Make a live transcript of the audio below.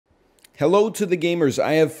Hello to the gamers.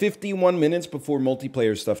 I have 51 minutes before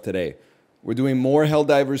multiplayer stuff today. We're doing more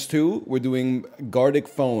Helldivers 2. We're doing Gardic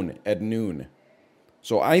Phone at noon.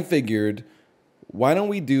 So I figured, why don't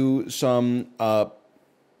we do some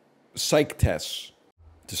psych tests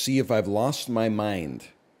to see if I've lost my mind.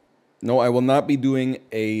 No, I will not be doing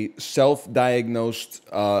a self-diagnosed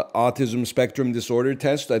autism spectrum disorder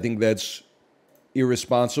test. I think that's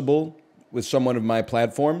irresponsible with someone of my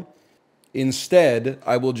platform. Instead,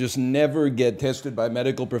 I will just never get tested by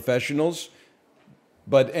medical professionals.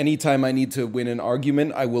 But anytime I need to win an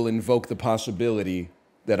argument, I will invoke the possibility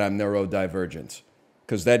that I'm neurodivergent.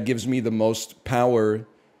 Because that gives me the most power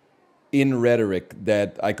in rhetoric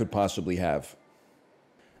that I could possibly have.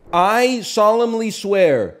 I solemnly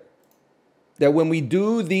swear that when we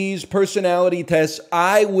do these personality tests,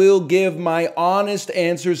 I will give my honest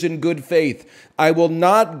answers in good faith. I will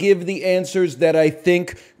not give the answers that I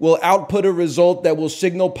think will output a result that will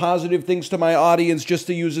signal positive things to my audience just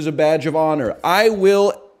to use as a badge of honor. I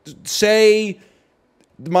will say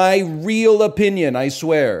my real opinion, I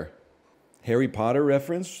swear. Harry Potter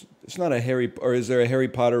reference? It's not a Harry, or is there a Harry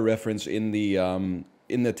Potter reference in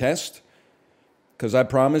the test? Because I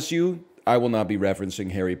promise you, I will not be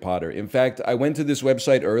referencing Harry Potter. In fact, I went to this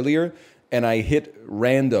website earlier and I hit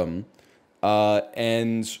random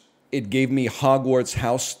and it gave me Hogwarts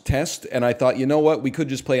house test. And I thought, you know what? We could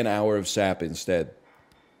just play an hour of SAP instead.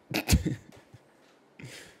 But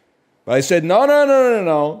I said,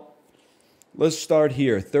 no. Let's start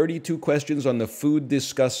here. 32 questions on the food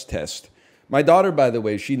disgust test. My daughter, by the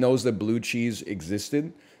way, she knows that blue cheese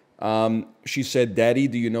existed. She said, Daddy,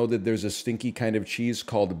 do you know that there's a stinky kind of cheese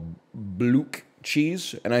called blook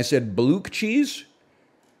cheese? And I said, blook cheese?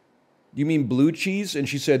 You mean blue cheese? And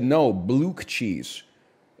she said, no, blook cheese.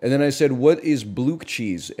 And then I said, what is blook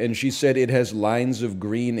cheese? And she said, it has lines of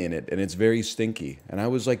green in it, and it's very stinky. And I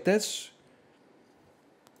was like, that's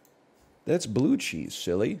blue cheese,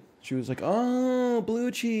 silly. She was like, oh,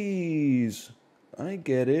 blue cheese. I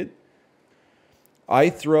get it. I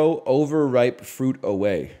throw overripe fruit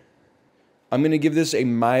away. I'm going to give this a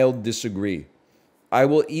mild disagree. I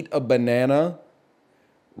will eat a banana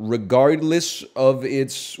regardless of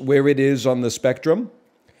where it is on the spectrum.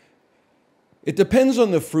 It depends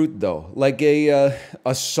on the fruit, though. Like a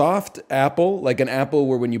soft apple, like an apple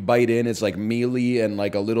where when you bite in, it's like mealy and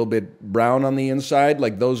like a little bit brown on the inside,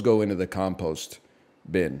 like those go into the compost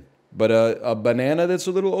bin. But a banana that's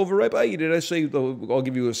a little overripe, I eat it. I say, I'll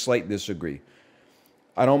give you a slight disagree.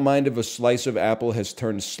 I don't mind if a slice of apple has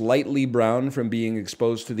turned slightly brown from being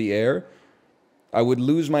exposed to the air. I would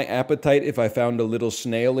lose my appetite if I found a little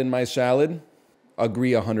snail in my salad.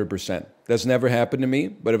 Agree 100%. That's never happened to me.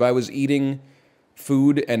 But if I was eating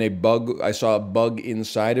food and I saw a bug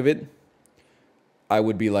inside of it, I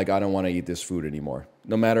would be like, I don't want to eat this food anymore,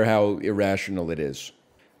 no matter how irrational it is.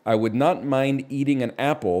 I would not mind eating an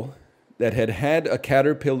apple that had had a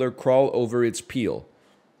caterpillar crawl over its peel.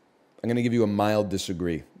 I'm going to give you a mild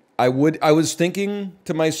disagree. I was thinking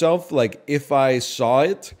to myself, like, if I saw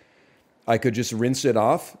it, I could just rinse it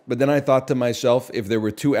off. But then I thought to myself, if there were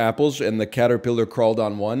two apples and the caterpillar crawled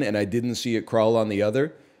on one and I didn't see it crawl on the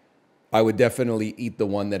other, I would definitely eat the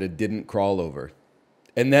one that it didn't crawl over.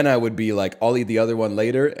 And then I would be like, I'll eat the other one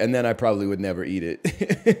later, and then I probably would never eat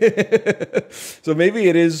it. So maybe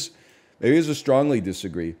it is a strongly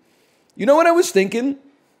disagree. You know what I was thinking?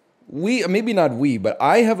 Maybe not we, but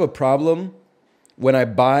I have a problem when I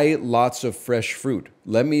buy lots of fresh fruit.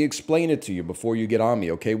 Let me explain it to you before you get on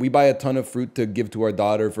me, okay? We buy a ton of fruit to give to our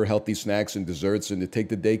daughter for healthy snacks and desserts and to take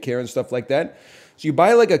to daycare and stuff like that. So you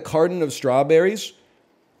buy like a carton of strawberries.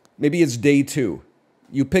 Maybe it's day 2.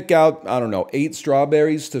 You pick out, I don't know, 8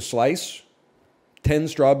 strawberries to slice, 10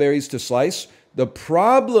 strawberries to slice. The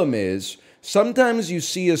problem is sometimes you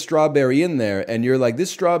see a strawberry in there and you're like,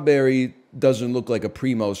 this strawberry doesn't look like a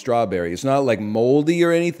primo strawberry. It's not like moldy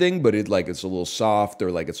or anything, but it's a little soft or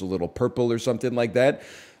like it's a little purple or something like that.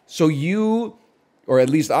 So you, or at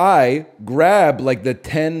least I, grab like the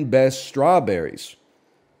 10 best strawberries.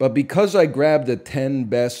 But because I grabbed the 10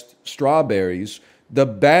 best strawberries, the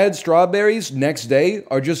bad strawberries next day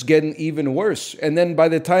are just getting even worse. And then by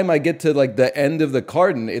the time I get to like the end of the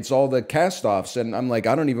carton, it's all the cast-offs. And I'm like,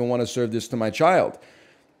 I don't even want to serve this to my child.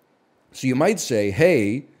 So you might say,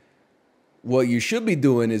 hey, what you should be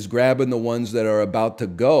doing is grabbing the ones that are about to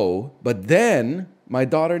go. But then my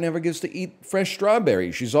daughter never gets to eat fresh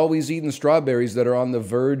strawberries. She's always eating strawberries that are on the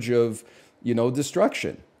verge of,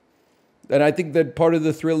 destruction. And I think that part of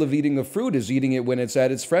the thrill of eating a fruit is eating it when it's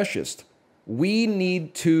at its freshest. We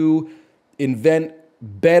need to invent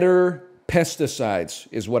better pesticides,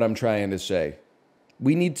 is what I'm trying to say.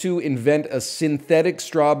 We need to invent a synthetic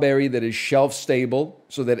strawberry that is shelf stable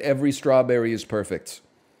so that every strawberry is perfect.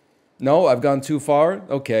 No, I've gone too far?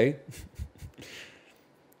 Okay.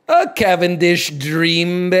 A Cavendish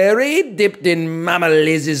Dreamberry dipped in Mama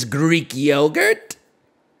Liz's Greek yogurt.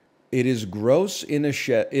 It is gross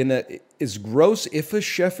it's gross if a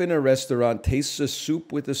chef in a restaurant tastes a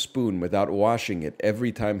soup with a spoon without washing it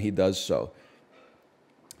every time he does so.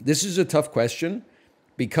 This is a tough question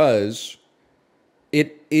because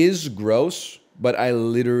it is gross, but I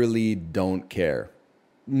literally don't care.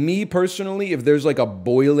 Me personally, if there's like a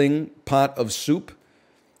boiling pot of soup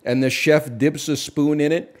and the chef dips a spoon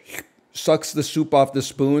in it, sucks the soup off the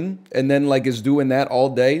spoon, and then like is doing that all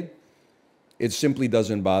day, it simply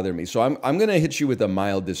doesn't bother me. So I'm going to hit you with a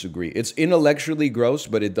mild disagree. It's intellectually gross,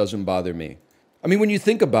 but it doesn't bother me. I mean, when you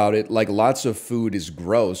think about it, like lots of food is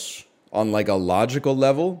gross on like a logical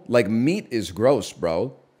level. Like meat is gross,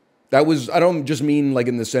 bro. That was, I don't just mean like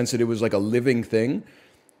in the sense that it was like a living thing,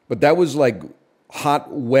 but that was like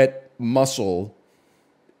hot, wet muscle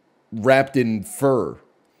wrapped in fur.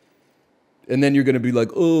 And then you're going to be like,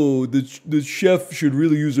 oh, the chef should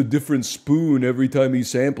really use a different spoon every time he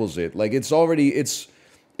samples it. Like it's already,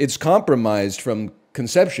 it's compromised from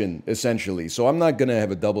conception, essentially. So I'm not going to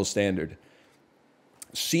have a double standard.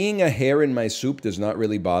 Seeing a hair in my soup does not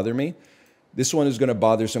really bother me. This one is going to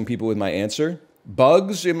bother some people with my answer.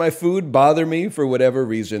 Bugs in my food bother me for whatever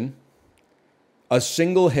reason. A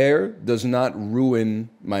single hair does not ruin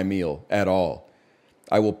my meal at all.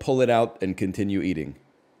 I will pull it out and continue eating.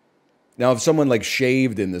 Now, if someone like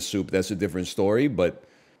shaved in the soup, that's a different story, but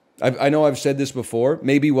I know I've said this before,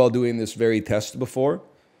 maybe while doing this very test before.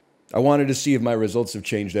 I wanted to see if my results have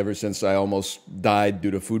changed ever since I almost died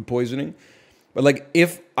due to food poisoning. But like,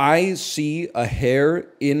 if I see a hair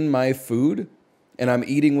in my food and I'm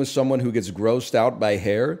eating with someone who gets grossed out by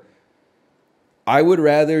hair, I would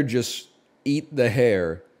rather just eat the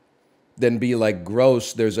hair than be like,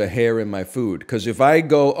 gross, there's a hair in my food. Because if I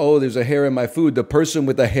go, oh, there's a hair in my food, the person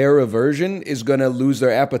with the hair aversion is going to lose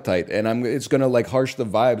their appetite. And it's going to like harsh the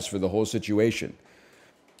vibes for the whole situation.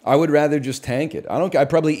 I would rather just tank it. I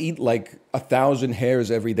probably eat like 1,000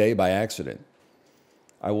 hairs every day by accident.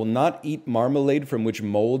 I will not eat marmalade from which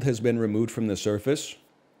mold has been removed from the surface.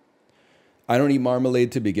 I don't eat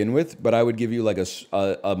marmalade to begin with, but I would give you like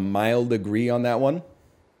a mild agree on that one.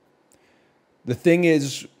 The thing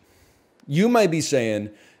is, you might be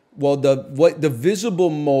saying, well, the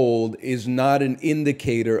visible mold is not an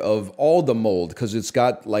indicator of all the mold because it's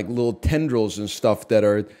got like little tendrils and stuff that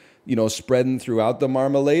are, you know, spreading throughout the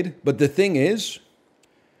marmalade. But the thing is,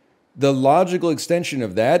 the logical extension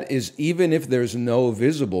of that is even if there's no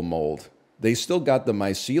visible mold, they still got the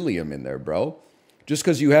mycelium in there, bro. Just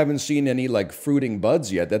because you haven't seen any like fruiting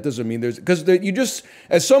buds yet, that doesn't mean there's, because you just,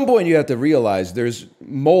 at some point you have to realize there's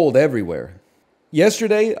mold everywhere.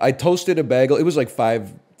 Yesterday, I toasted a bagel. It was like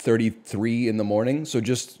 5:33 in the morning, so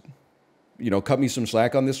just, you know, cut me some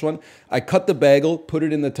slack on this one. I cut the bagel, put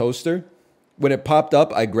it in the toaster. When it popped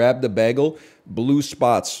up, I grabbed the bagel, blue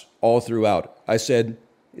spots all throughout. I said,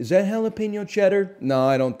 is that jalapeno cheddar? No,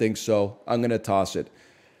 I don't think so. I'm going to toss it.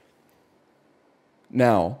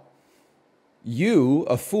 Now, you,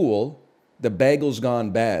 a fool, the bagel's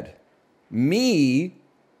gone bad. Me,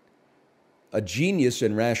 a genius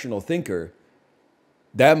and rational thinker,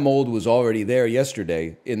 that mold was already there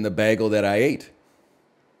yesterday in the bagel that I ate.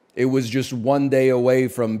 It was just one day away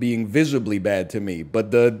from being visibly bad to me.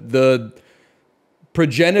 But the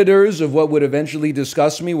progenitors of what would eventually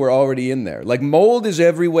disgust me were already in there. Like mold is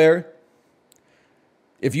everywhere.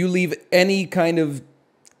 If you leave any kind of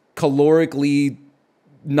calorically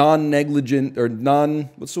non-negligent or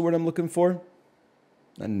what's the word I'm looking for?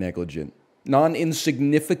 Not negligent.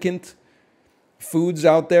 Non-insignificant foods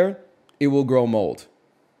out there, it will grow mold.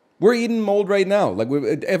 We're eating mold right now. Like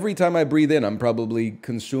every time I breathe in, I'm probably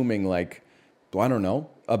consuming like, I don't know,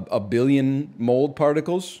 a billion mold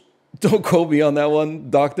particles. Don't quote me on that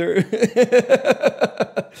one, doctor.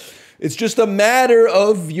 It's just a matter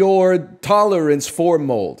of your tolerance for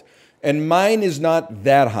mold. And mine is not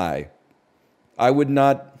that high. I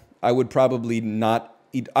would probably not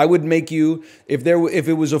eat. I would make you, if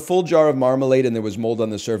it was a full jar of marmalade and there was mold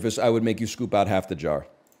on the surface, I would make you scoop out half the jar.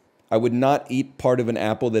 I would not eat part of an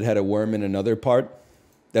apple that had a worm in another part.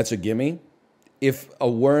 That's a gimme. If a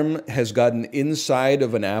worm has gotten inside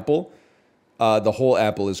of an apple, the whole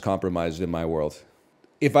apple is compromised in my world.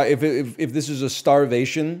 If this is a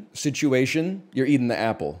starvation situation, you're eating the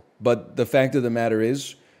apple. But the fact of the matter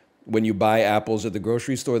is, when you buy apples at the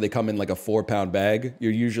grocery store, they come in like a 4-pound bag.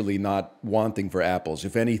 You're usually not wanting for apples.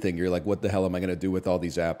 If anything, you're like, what the hell am I going to do with all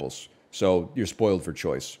these apples? So you're spoiled for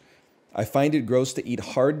choice. I find it gross to eat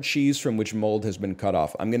hard cheese from which mold has been cut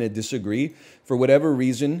off. I'm going to disagree. For whatever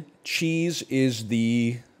reason, cheese is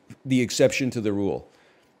the exception to the rule.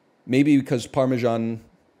 Maybe because Parmesan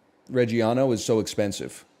Reggiano is so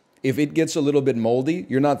expensive. If it gets a little bit moldy,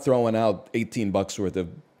 you're not throwing out 18 bucks worth of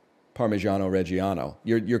Parmigiano Reggiano.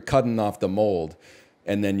 You're cutting off the mold,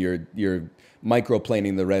 and then you're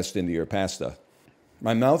microplaning the rest into your pasta.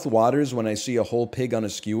 My mouth waters when I see a whole pig on a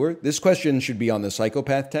skewer. This question should be on the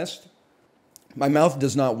psychopath test. My mouth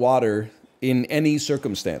does not water in any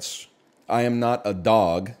circumstance. I am not a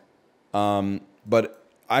dog, but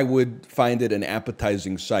I would find it an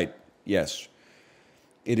appetizing sight, yes.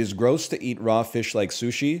 It is gross to eat raw fish like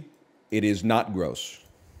sushi. It is not gross.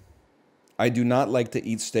 I do not like to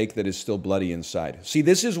eat steak that is still bloody inside. See,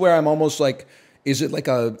 this is where I'm almost like, is it like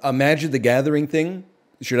a Magic the Gathering thing?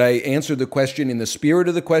 Should I answer the question in the spirit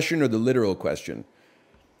of the question or the literal question?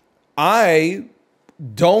 I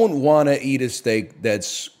don't want to eat a steak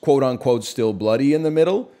that's quote unquote still bloody in the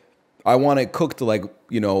middle. I want it cooked like,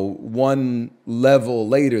 one level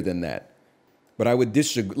later than that. But I would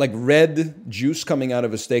disagree. Like red juice coming out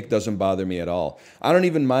of a steak doesn't bother me at all. I don't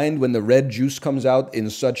even mind when the red juice comes out in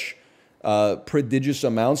such prodigious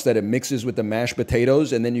amounts that it mixes with the mashed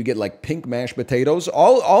potatoes, and then you get like pink mashed potatoes.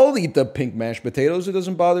 I'll eat the pink mashed potatoes. It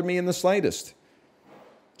doesn't bother me in the slightest.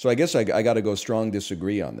 So I guess I got to go strong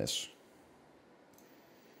disagree on this.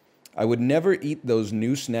 I would never eat those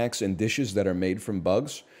new snacks and dishes that are made from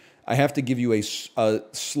bugs. I have to give you a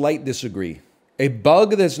slight disagree. A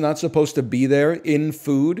bug that's not supposed to be there in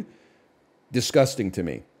food, disgusting to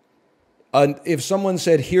me. If someone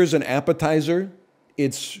said, here's an appetizer,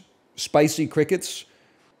 it's spicy crickets,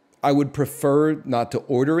 I would prefer not to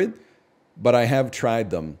order it, but I have tried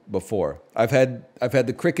them before. I've had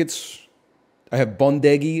the crickets. I have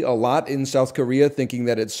bondegi a lot in South Korea, thinking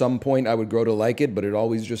that at some point I would grow to like it, but it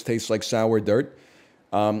always just tastes like sour dirt.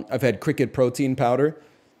 I've had cricket protein powder.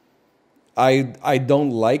 I don't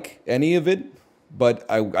like any of it, but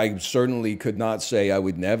I certainly could not say I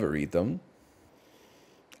would never eat them.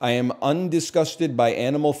 I am undisgusted by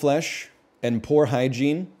animal flesh and poor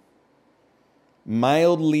hygiene,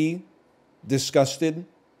 mildly disgusted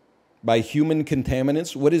by human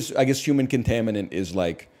contaminants. I guess human contaminant is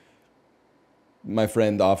like my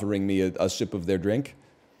friend offering me a sip of their drink.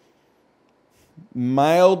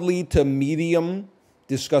 Mildly to medium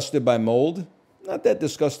disgusted by mold. Not that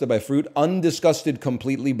disgusted by fruit. Undisgusted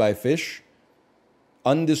completely by fish.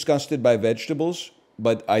 Undisgusted by vegetables.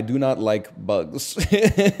 But I do not like bugs.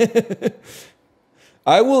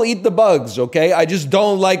 I will eat the bugs, okay? I just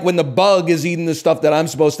don't like when the bug is eating the stuff that I'm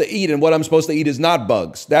supposed to eat, and what I'm supposed to eat is not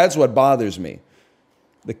bugs. That's what bothers me.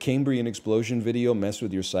 The Cambrian explosion video messed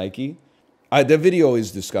with your psyche. The video is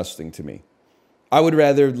disgusting to me. I would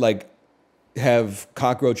rather have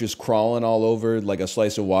cockroaches crawling all over like a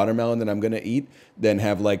slice of watermelon that I'm gonna eat than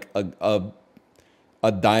have like a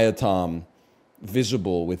diatom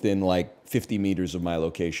visible within like 50 meters of my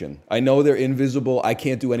location. I know they're invisible. I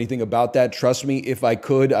can't do anything about that. Trust me, if I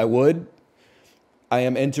could, I would. I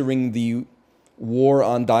am entering the war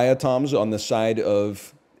on diatoms on the side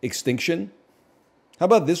of extinction. How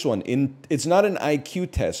about this one? It's not an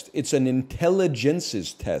IQ test. It's an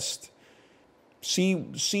intelligences test.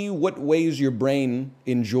 See what ways your brain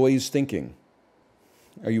enjoys thinking.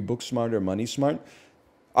 Are you book smart or money smart?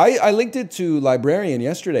 I linked it to Librarian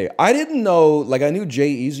yesterday. I didn't know, I knew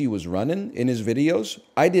Jayeazy was running in his videos.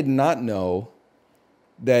 I did not know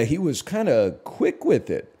that he was kind of quick with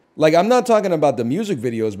it. I'm not talking about the music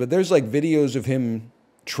videos, but there's videos of him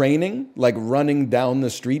training, running down the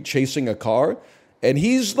street, chasing a car. And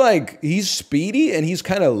he's speedy and he's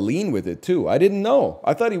kind of lean with it too. I didn't know.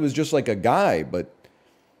 I thought he was just like a guy, but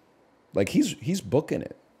he's booking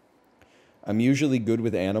it. I'm usually good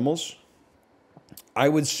with animals. I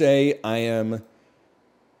would say I am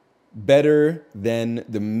better than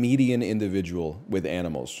the median individual with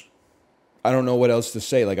animals. I don't know what else to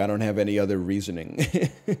say. I don't have any other reasoning.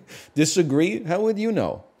 Disagree? How would you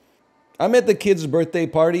know? I'm at the kids' birthday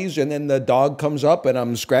parties, and then the dog comes up, and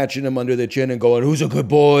I'm scratching him under the chin and going, who's a good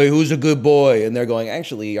boy? Who's a good boy? And they're going,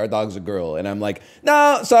 actually, our dog's a girl. And I'm like,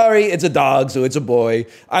 no, sorry, it's a dog, so it's a boy.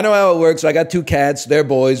 I know how it works. I got 2 cats. They're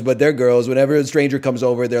boys, but they're girls. Whenever a stranger comes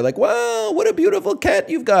over, they're like, wow, what a beautiful cat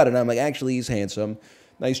you've got. And I'm like, actually, he's handsome.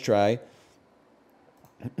 Nice try.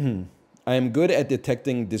 I am good at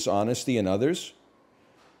detecting dishonesty in others.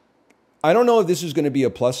 I don't know if this is going to be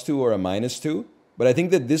a +2 or a -2. But I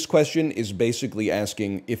think that this question is basically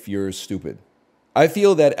asking if you're stupid. I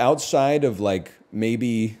feel that outside of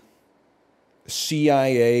maybe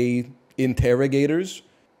CIA interrogators,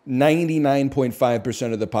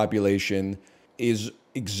 99.5% of the population is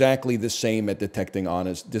exactly the same at detecting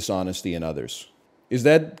dishonesty in others. Is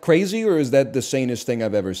that crazy, or is that the sanest thing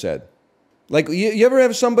I've ever said? Like, you ever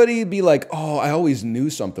have somebody be like, oh, I always knew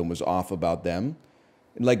something was off about them?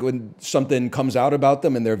 Like when something comes out about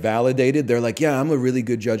them and they're validated, they're like, yeah, I'm a really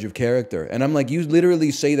good judge of character. And I'm like, you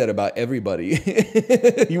literally say that about everybody.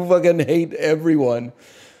 You fucking hate everyone.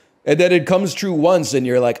 And then it comes true once and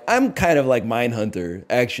you're like, I'm kind of like Mindhunter,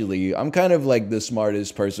 actually. I'm kind of like the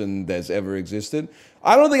smartest person that's ever existed.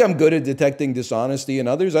 I don't think I'm good at detecting dishonesty in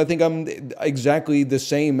others. I think I'm exactly the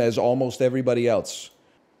same as almost everybody else.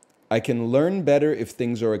 I can learn better if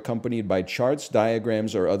things are accompanied by charts,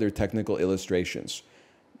 diagrams, or other technical illustrations.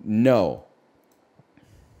 No.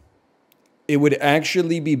 It would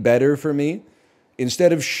actually be better for me,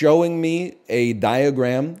 instead of showing me a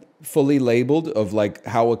diagram fully labeled of like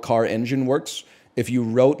how a car engine works, if you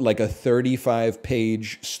wrote like a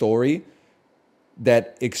 35-page story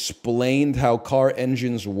that explained how car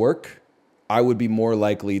engines work, I would be more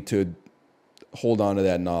likely to hold on to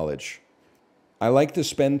that knowledge. I like to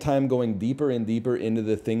spend time going deeper and deeper into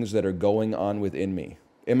the things that are going on within me.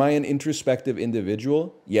 Am I an introspective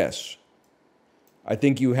individual? Yes. I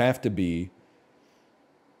think you have to be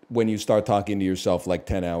when you start talking to yourself like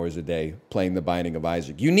 10 hours a day, playing The Binding of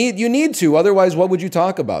Isaac. You need to, otherwise what would you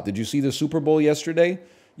talk about? Did you see the Super Bowl yesterday?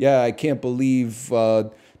 Yeah, I can't believe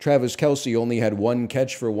Travis Kelce only had 1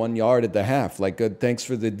 catch for 1 yard at the half. Like, thanks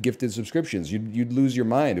for the gifted subscriptions. You'd lose your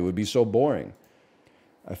mind. It would be so boring.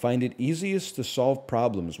 I find it easiest to solve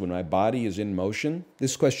problems when my body is in motion.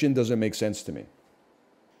 This question doesn't make sense to me.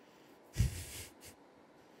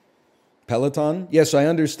 Peloton? Yes, I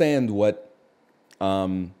understand what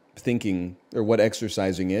thinking or what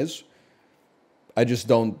exercising is. I just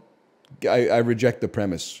don't, I reject the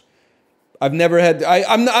premise. I've never had,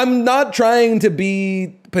 I'm not trying to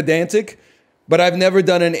be pedantic, but I've never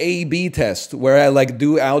done an A/B test where I like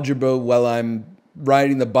do algebra while I'm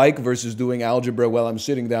riding the bike versus doing algebra while I'm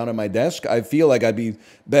sitting down at my desk. I feel like I'd be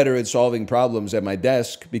better at solving problems at my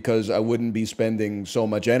desk because I wouldn't be spending so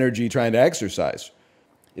much energy trying to exercise.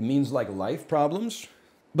 It means like life problems.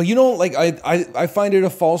 But you don't like, I find it a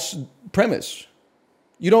false premise.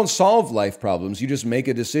 You don't solve life problems. You just make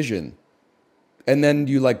a decision. And then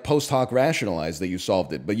you like post hoc rationalize that you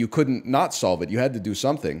solved it, but you couldn't not solve it. You had to do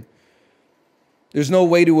something. There's no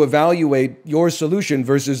way to evaluate your solution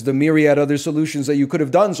versus the myriad other solutions that you could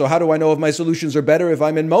have done. So how do I know if my solutions are better if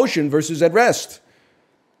I'm in motion versus at rest?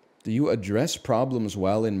 Do you address problems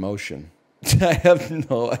while in motion? I have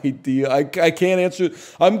no idea. I can't answer.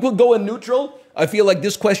 I'm going neutral. I feel like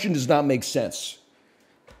this question does not make sense.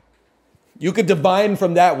 You could divine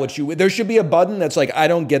from that what you... There should be a button that's like, I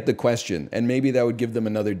don't get the question. And maybe that would give them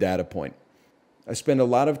another data point. I spend a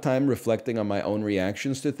lot of time reflecting on my own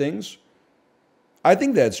reactions to things. I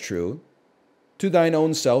think that's true. To thine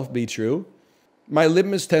own self be true. My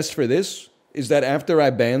litmus test for this is that after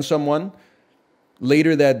I ban someone,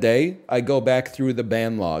 later that day, I go back through the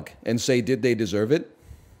ban log and say, did they deserve it?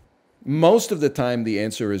 Most of the time, the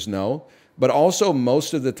answer is no. But also,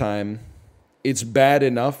 most of the time, it's bad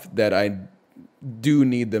enough that I do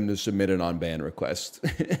need them to submit an on-ban request.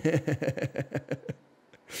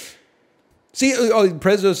 See,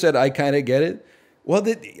 Prezzo said, I kind of get it. Well,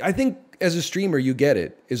 I think as a streamer, you get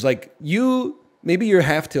it. It's like maybe you're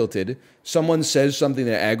half tilted. Someone says something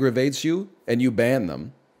that aggravates you and you ban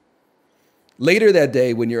them. Later that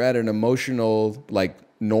day, when you're at an emotional like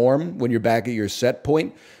norm, when you're back at your set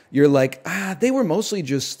point, you're like, they were mostly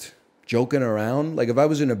just joking around. Like if I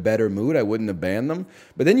was in a better mood, I wouldn't have banned them.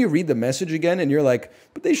 But then you read the message again and you're like,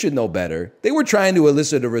 but they should know better. They were trying to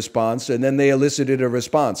elicit a response and then they elicited a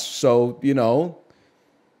response. So, you know,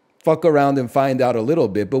 fuck around and find out a little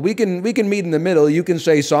bit. But we can meet in the middle. You can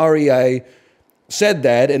say, sorry, I said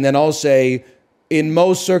that. And then I'll say, in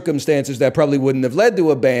most circumstances, that probably wouldn't have led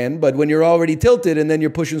to a ban. But when you're already tilted and then you're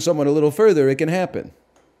pushing someone a little further, it can happen.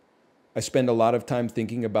 I spend a lot of time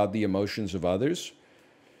thinking about the emotions of others.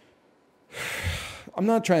 I'm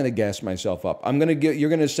not trying to gas myself up. You're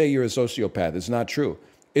going to say you're a sociopath. It's not true.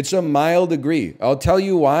 It's a mild degree. I'll tell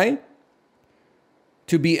you why.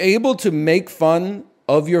 To be able to make fun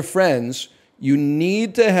of your friends, you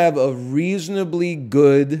need to have a reasonably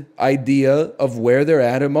good idea of where they're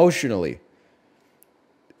at emotionally.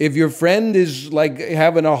 If your friend is like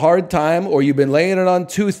having a hard time or you've been laying it on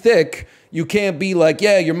too thick, you can't be like,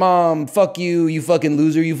 yeah, your mom, fuck you, you fucking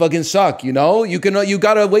loser, you fucking suck, you know? You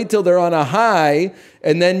gotta wait till they're on a high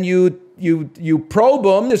and then you probe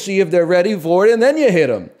them to see if they're ready for it and then you hit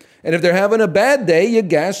them. And if they're having a bad day, you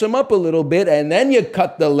gas them up a little bit and then you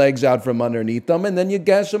cut the legs out from underneath them and then you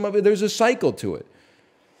gas them up. There's a cycle to it.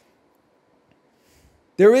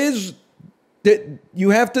 There is You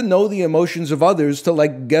have to know the emotions of others to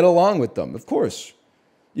like get along with them. Of course.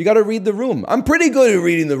 You got to read the room. I'm pretty good at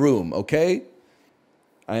reading the room, okay?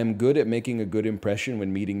 I am good at making a good impression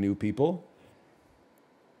when meeting new people.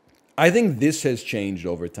 I think this has changed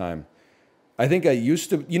over time. I think I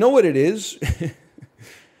used to, you know what it is?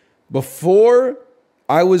 Before,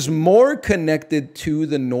 I was more connected to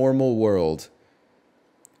the normal world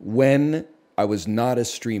when I was not a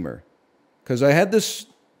streamer. Because I had this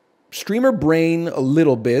streamer brain a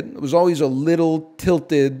little bit. It was always a little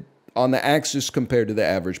tilted on the axis compared to the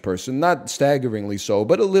average person. Not staggeringly so,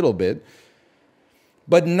 but a little bit.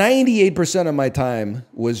 But 98% of my time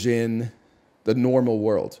was in the normal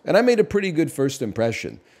world. And I made a pretty good first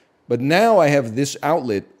impression. But now I have this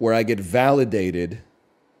outlet where I get validated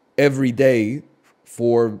every day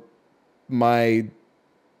for my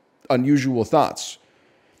unusual thoughts.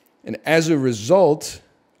 And as a result,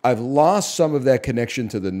 I've lost some of that connection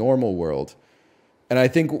to the normal world. And I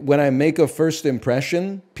think when I make a first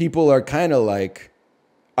impression, people are kind of like,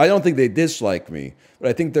 I don't think they dislike me, but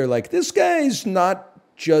I think they're like, this guy's not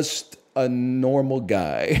just a normal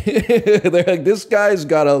guy. They're like, this guy's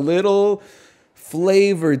got a little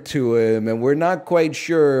flavor to him, and we're not quite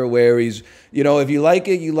sure where he's, you know, if you like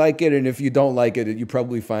it, you like it, and if you don't like it, you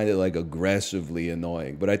probably find it like aggressively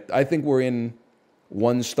annoying. But I think we're in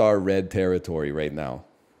 1-star red territory right now.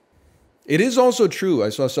 It is also true. I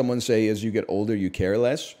saw someone say, as you get older, you care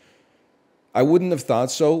less. I wouldn't have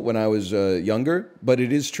thought so when I was younger, but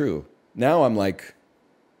it is true. Now I'm like,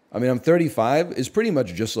 I mean, I'm 35. It's pretty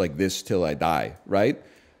much just like this till I die, right?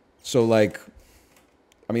 So like,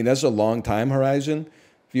 I mean, that's a long time horizon.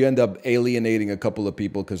 If you end up alienating a couple of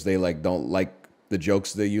people because they like don't like the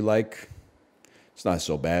jokes that you like, it's not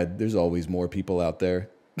so bad. There's always more people out there.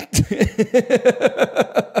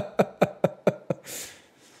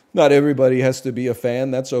 Not everybody has to be a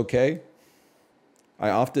fan. That's okay. I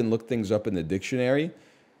often look things up in the dictionary.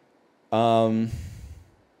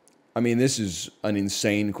 I mean, this is an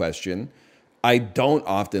insane question. I don't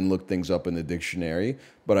often look things up in the dictionary,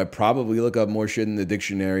 but I probably look up more shit in the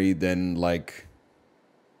dictionary than like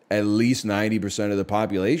at least 90% of the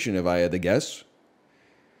population, if I had to guess.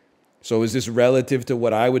 So is this relative to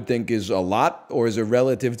what I would think is a lot, or is it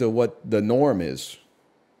relative to what the norm is?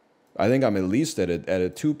 I think I'm at least at a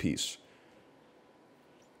two-piece.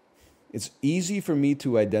 It's easy for me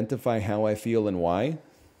to identify how I feel and why.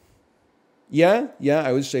 Yeah,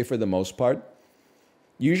 I would say for the most part.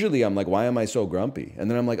 Usually I'm like, why am I so grumpy? And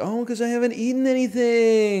then I'm like, oh, because I haven't eaten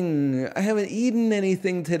anything. I haven't eaten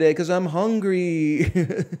anything today because I'm hungry.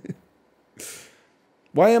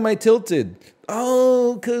 Why am I tilted?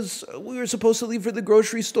 Oh, because we were supposed to leave for the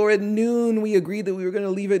grocery store at noon. We agreed that we were going to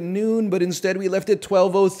leave at noon, but instead we left at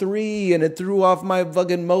 12:03, and it threw off my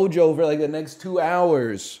fucking mojo for like the next 2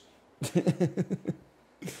 hours.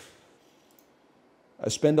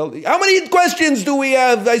 How many questions do we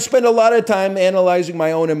have? I spend a lot of time analyzing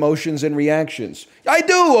my own emotions and reactions. I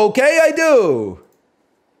do, okay? I do.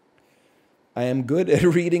 I am good at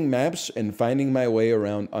reading maps and finding my way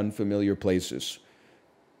around unfamiliar places.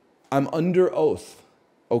 I'm under oath,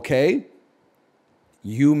 okay?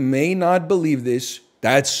 You may not believe this.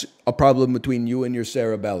 That's a problem between you and your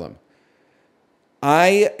cerebellum.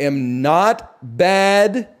 I am not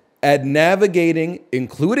bad at navigating,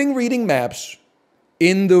 including reading maps,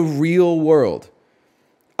 in the real world.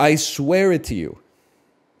 I swear it to you.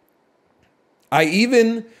 I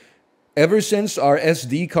even, ever since our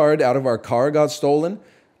SD card out of our car got stolen,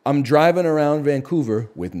 I'm driving around Vancouver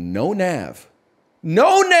with no nav.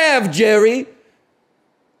 No nav, Jerry!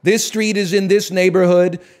 This street is in this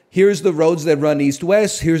neighborhood. Here's the roads that run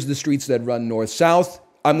east-west. Here's the streets that run north-south.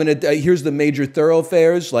 Here's the major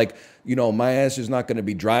thoroughfares. Like, you know, my ass is not gonna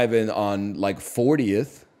be driving on like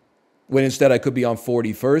 40th. When instead I could be on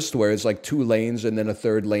 41st, where it's like 2 lanes and then a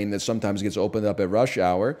 3rd lane that sometimes gets opened up at rush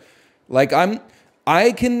hour. Like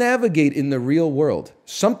I can navigate in the real world.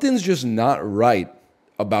 Something's just not right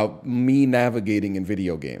about me navigating in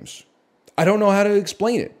video games. I don't know how to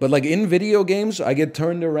explain it, but like in video games, I get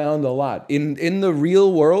turned around a lot. In the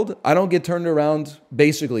real world, I don't get turned around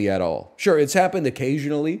basically at all. Sure, it's happened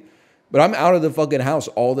occasionally, but I'm out of the fucking house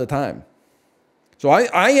all the time. So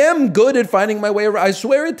I am good at finding my way around. I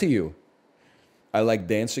swear it to you. I like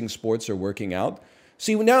dancing, sports, or working out.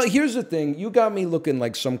 See, now here's the thing. You got me looking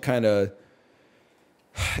like some kind of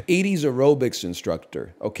 80s aerobics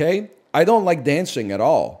instructor, okay? I don't like dancing at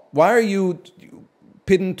all. Why are you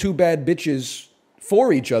pitting 2 bad bitches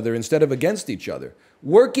for each other instead of against each other?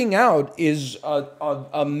 Working out is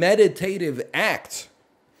a meditative act.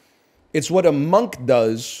 It's what a monk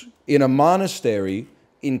does in a monastery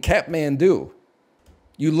in Kathmandu.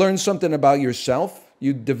 You learn something about yourself.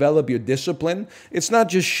 You develop your discipline. It's not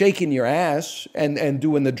just shaking your ass and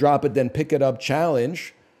doing the drop it, then pick it up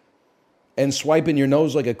challenge and swiping your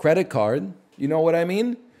nose like a credit card. You know what I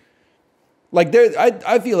mean? Like,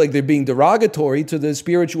 I feel like they're being derogatory to the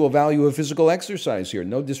spiritual value of physical exercise here.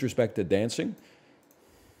 No disrespect to dancing.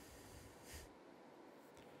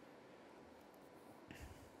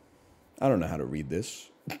 I don't know how to read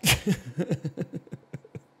this.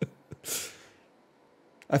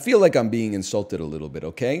 I feel like I'm being insulted a little bit,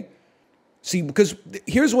 okay? See, because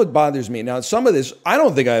here's what bothers me. Now, some of this, I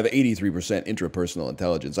don't think I have 83% intrapersonal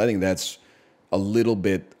intelligence. I think that's a little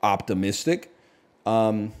bit optimistic.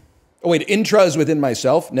 Oh, wait, intra is within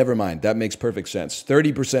myself? Never mind. That makes perfect sense.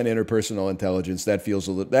 30% interpersonal intelligence. That feels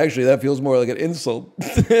a little, actually, that feels more like an insult.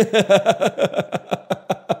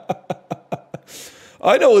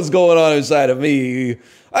 I know what's going on inside of me.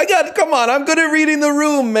 Come on, I'm good at reading the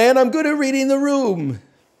room, man. I'm good at reading the room.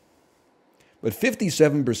 But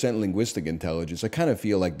 57% linguistic intelligence, I kind of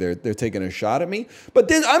feel like they're taking a shot at me. But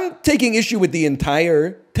then I'm taking issue with the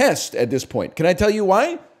entire test at this point. Can I tell you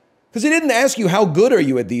why? Because they didn't ask you how good are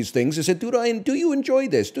you at these things. They said, do you enjoy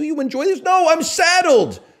this? Do you enjoy this? No, I'm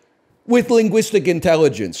saddled with linguistic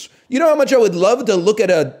intelligence. You know how much I would love to look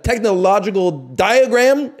at a technological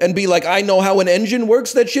diagram and be like, I know how an engine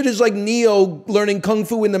works? That shit is like Neo learning Kung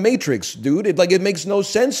Fu in the Matrix, dude. It makes no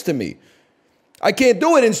sense to me. I can't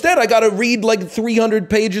do it. Instead, I got to read like 300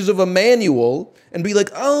 pages of a manual and be like,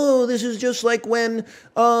 oh, this is just like when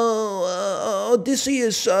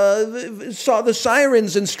Odysseus saw the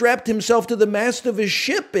sirens and strapped himself to the mast of his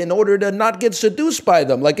ship in order to not get seduced by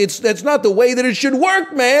them. Like, that's not the way that it should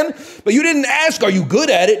work, man. But you didn't ask, are you good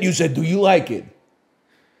at it? You said, do you like it?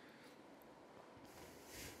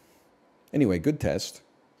 Anyway, good test.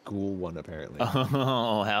 Cool one, apparently.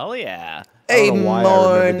 Oh, hell yeah. A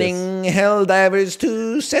morning Helldivers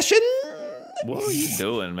 2 session. What are you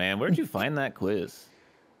doing, man? Where'd you find that quiz?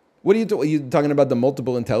 What are you talking about, the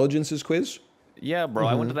multiple intelligences quiz? Yeah, bro.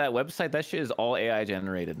 I went to that website. That shit is all AI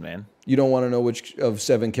generated, man. You don't want to know which of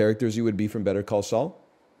 7 characters you would be from Better Call Saul?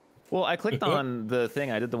 Well, I clicked on the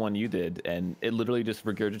thing. I did the one you did, and it literally just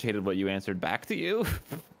regurgitated what you answered back to you.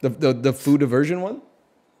 The food aversion one?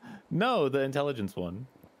 No, the intelligence one.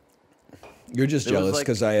 You're just jealous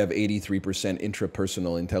because I have 83%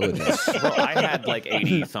 intrapersonal intelligence. Bro, I had like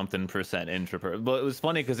 80-something percent intrapersonal. But it was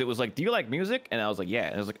funny because it was like, do you like music? And I was like, yeah.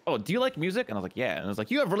 And I was like, oh, do you like music? And I was like, yeah. And I was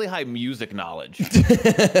like, you have really high music knowledge.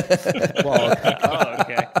 Well, oh,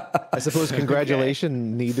 okay. I suppose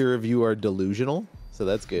congratulations, neither of you are delusional, so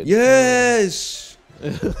that's good. Yes!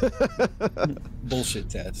 Bullshit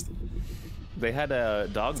test. They had a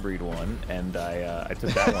dog breed one, and I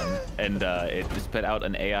took that one, and it just spit out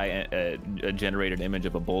an AI generated image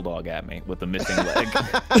of a bulldog at me with a missing leg.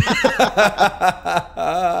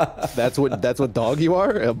 That's what dog you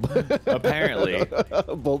are? Apparently.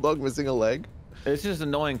 A bulldog missing a leg? It's just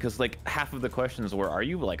annoying because like half of the questions were, are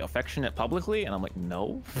you like affectionate publicly? And I'm like,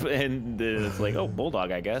 no. And it's like, oh,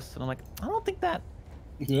 bulldog, I guess. And I'm like, I don't think that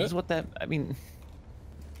is what that, I mean,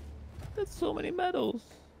 that's so many medals.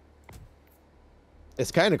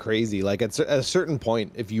 It's kind of crazy. Like at a certain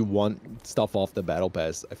point, if you want stuff off the battle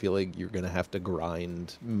pass, I feel like you're gonna have to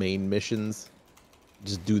grind main missions.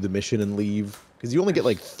 Just do the mission and leave, because you only get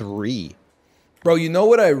like 3. Bro, you know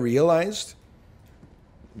what I realized?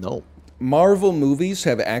 No. Marvel movies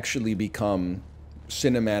have actually become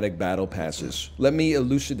cinematic battle passes. Let me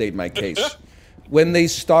elucidate my case. When they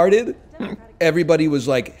started, everybody was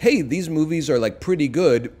like, hey, these movies are like pretty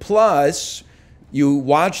good. Plus, you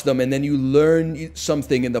watch them and then you learn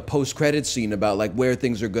something in the post-credit scene about like where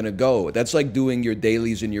things are going to go. That's like doing your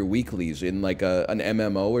dailies and your weeklies in like an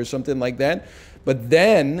MMO or something like that. But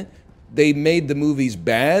then they made the movies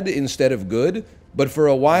bad instead of good. But for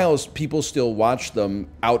a while, people still watch them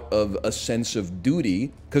out of a sense of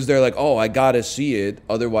duty because they're like, oh, I got to see it.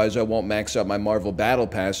 Otherwise, I won't max out my Marvel Battle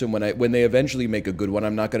Pass. And when they eventually make a good one,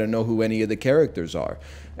 I'm not going to know who any of the characters are.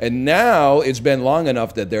 And now it's been long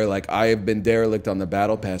enough that they're like, I have been derelict on the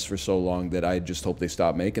Battle Pass for so long that I just hope they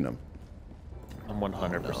stop making them. I'm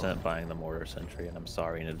 100% buying the mortar sentry, and I'm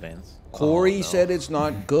sorry in advance. Corey said it's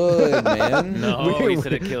not good, man. No, he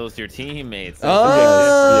said it kills your teammates.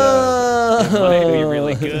 Oh! It might be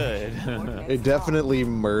really good. It definitely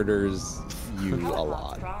murders you a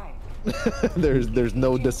lot. there's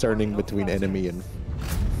no discerning between enemy and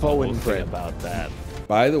foe and friend about that.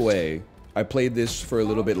 By the way, I played this for a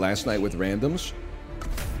little bit last night with randoms.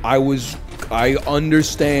 I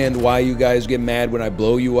understand why you guys get mad when I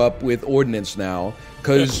blow you up with ordnance now.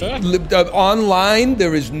 Because online,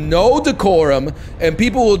 there is no decorum, and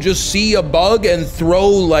people will just see a bug and throw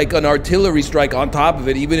like an artillery strike on top of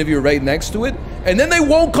it, even if you're right next to it, and then they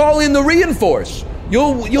won't call in the reinforce.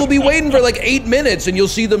 You'll be waiting for like 8 minutes, and you'll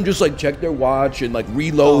see them just like check their watch and like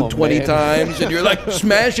reload 20 times, and you're like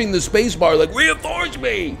smashing the space bar like, reinforce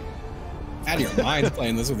me! Out of your mind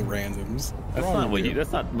playing this with randoms. That's not what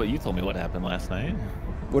you told me what happened last night.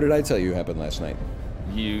 What did I tell you happened last night?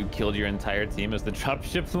 You killed your entire team as the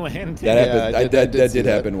dropship landed. That happened. That did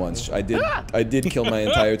happen once. I did kill my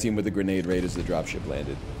entire team with a grenade right as the dropship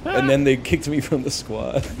landed, and then they kicked me from the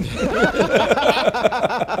squad.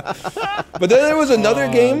 But then there was another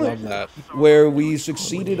game where we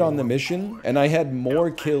succeeded on the mission, and I had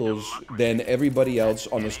more kills than everybody else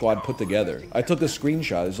on the squad put together. I took a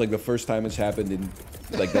screenshot. It's like the first time it's happened in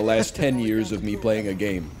like the last 10 years of me playing a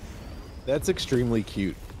game. That's extremely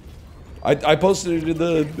cute. I posted it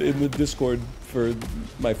in the Discord for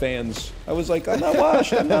my fans. I was like, I'm not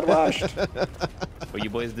washed. I'm not washed. But you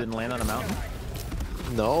boys didn't land on a mountain?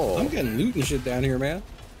 No. I'm getting loot and shit down here, man.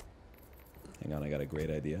 Hang on, I got a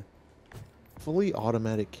great idea. Fully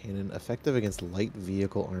automatic cannon, effective against light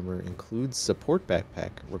vehicle armor, includes support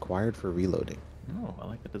backpack required for reloading. Oh, I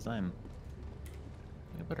like the design.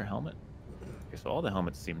 A better helmet. Okay, so all the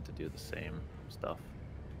helmets seem to do the same stuff.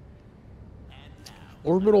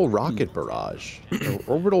 Orbital rocket barrage. Or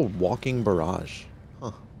orbital walking barrage.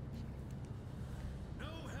 Huh.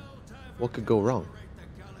 What could go wrong?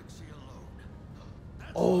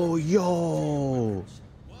 Oh, yo!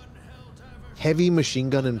 Heavy machine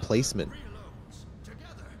gun emplacement.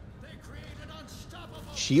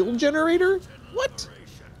 Shield generator? What?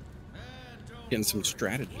 Getting some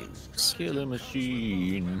strategy. Killer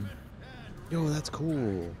machine. Yo, that's cool.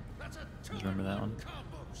 You remember that one?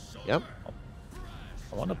 Yep.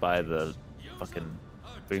 I want to buy the fucking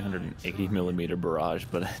 380mm barrage,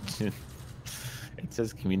 but it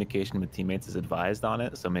says communication with teammates is advised on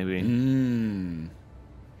it, so maybe.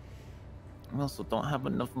 I also don't have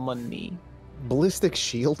enough money. Ballistic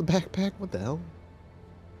shield backpack? What the hell?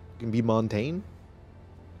 Can be Montaigne?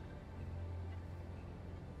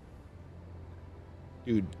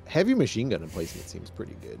 Dude, heavy machine gun emplacement seems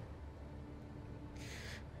pretty good.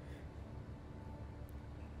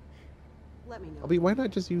 Let me know. Why not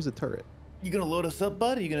just use a turret? You gonna load us up,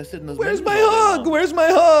 bud? Are you gonna sit in those? Where's my hug? Where's my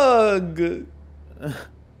hug?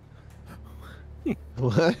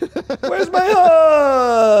 What? Where's my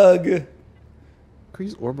hug?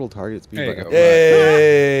 Increase orbital target speed. There you by go.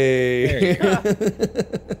 Hey!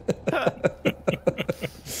 There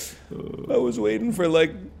I was waiting for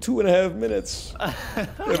like 2.5 minutes.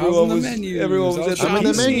 Everyone was at the I'm in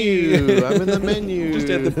the menu. I'm in the menu. Just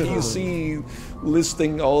at the PC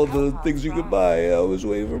listing all the things you could buy. I was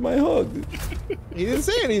waiting for my hug. He didn't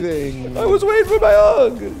say anything. I was waiting for my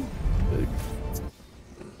hug.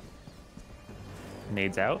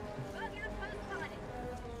 Nades out.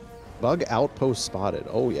 Bug outpost spotted.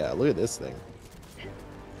 Oh yeah, look at this thing.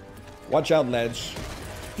 Watch out, lads.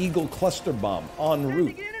 Eagle cluster bomb en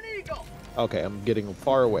route. Okay, I'm getting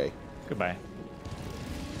far away. Goodbye.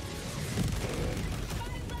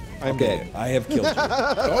 I'm Okay, dead. I have killed you.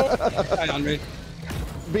 Hi, Andre.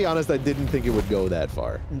 To be honest, I didn't think it would go that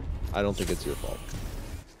far. I don't think it's your fault.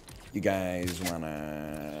 You guys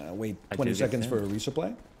wanna wait I 20 do get seconds in. for a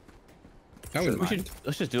resupply? I wouldn't mind.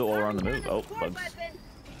 Let's just do it while we're on the move. Oh, bugs.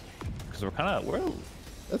 Because we're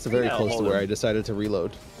That's very Yeah, close to hold where on. I decided to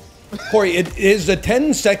reload. Corey, it is a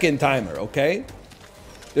 10-second timer, okay?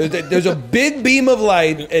 There's a big beam of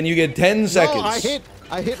light, and you get 10 seconds. No,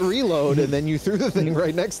 I hit reload, and then you threw the thing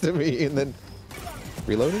right next to me, and then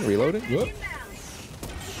reloading. Whoop.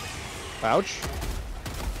 Ouch.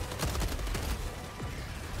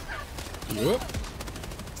 Whoop.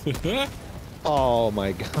 Oh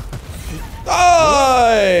my god.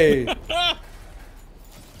 Die!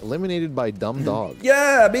 Eliminated by dumb dog.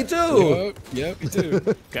 Yeah, me too. Yep, me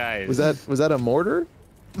too. guys. Was that a mortar?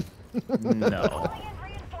 No.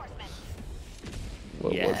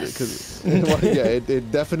 What Yes. was it? 'Cause yeah,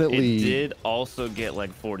 it definitely It did also get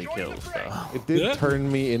like 40 kills, though. it did Yeah.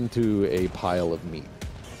 turn me into a pile of meat.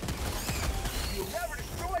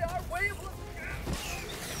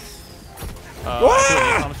 I threw a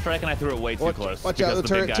napalm strike and I threw it way too close. watch because out, the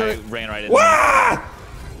the big guy turret. ran right into me. Wah!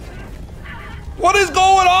 What is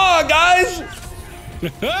going on, guys?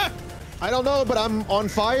 I don't know, but I'm on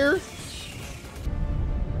fire.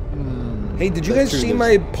 Hey, did you guys see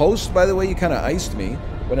my post, by the way? You kind of iced me.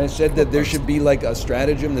 When I said that there should be like a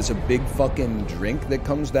stratagem that's a big fucking drink that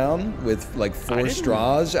comes down with like 4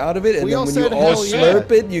 straws out of it, and then when you all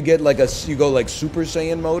slurp it, you get like you go like Super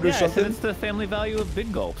Saiyan mode or something. Yeah, it's the family value of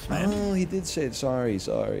big gulps, man. Oh, he did say it. Sorry.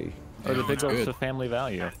 Or the big gulps of family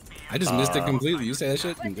value. I just missed it completely. You say that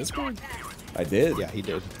shit in Discord? I did. Yeah, he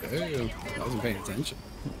did. Ew, I wasn't paying attention.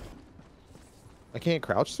 I can't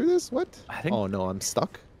crouch through this? What? I think... Oh no, I'm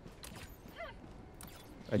stuck.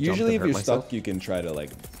 Usually if you're stuck, you can try to like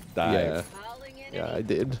dive. Yeah, I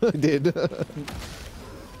did. I did.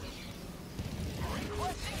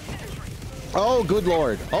 Oh, good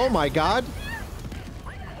lord. Oh my god.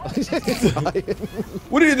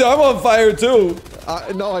 What are you doing? I'm on fire too.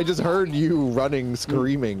 No, I just heard you running,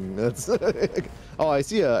 screaming. That's. Oh, I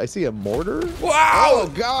see a mortar. Wow! Oh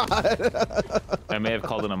god! I may have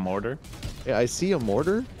called it a mortar. Yeah, I see a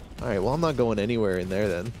mortar. All right, well I'm not going anywhere in there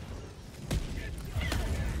then.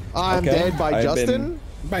 I'm dead by Justin.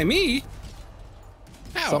 By me?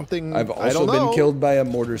 How? Something. I've also been killed by a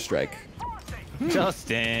mortar strike.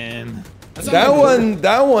 Justin. That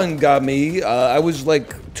one got me. I was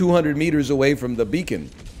like 200 meters away from the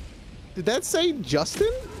beacon. Did that say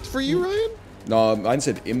Justin for you, Ryan? No, mine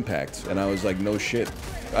said impact, and I was like, no shit.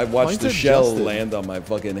 I watched the shell land on my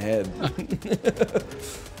fucking head.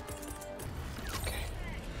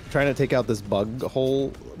 Trying to take out this bug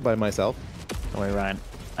hole by myself. Don't worry, Ryan.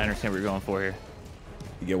 I understand what you're going for here.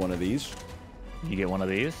 You get one of these. You get one of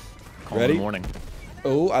these. Call Ready? in the morning.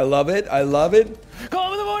 Oh, I love it. I love it. Call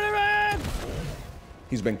him in the morning, Ryan!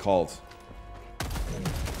 He's been called.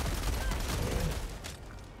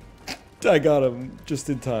 I got him just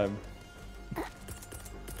in time.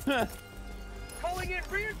 Calling in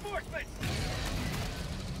reinforcements.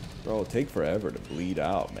 Bro, it'll take forever to bleed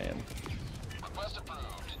out, man. Request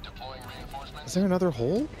approved. Deploying reinforcements. Is there another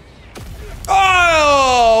hole?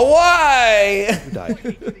 Oh, why? Who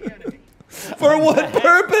died? For what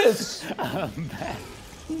purpose? How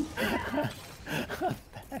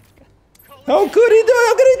could he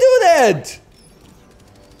do that?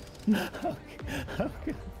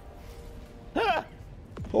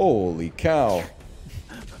 Holy cow.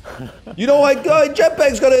 You know what,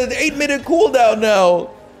 Jetpack's got an 8-minute cooldown now.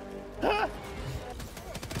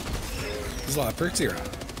 There's a lot of perks here.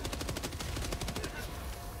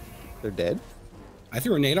 They're dead? I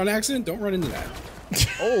threw a nade on accident. Don't run into that.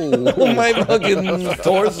 Oh, my fucking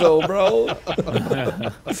torso, bro.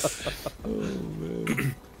 Oh, man.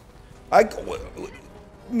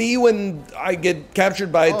 Me when I get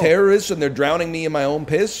captured by terrorists and they're drowning me in my own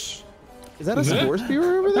piss. Is that a spore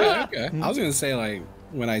spear over there? Yeah, okay. I was gonna say like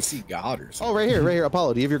when I see God or something. Oh, right here,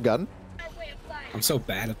 Apollo. Do you have your gun? I'm so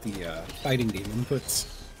bad at the fighting game inputs.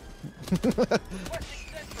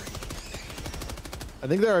 I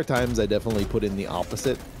think there are times I definitely put in the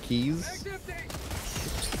opposite keys.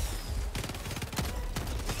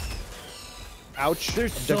 Ouch.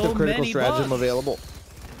 There's Objective so critical many stratagem bugs. available.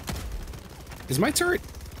 Is my turret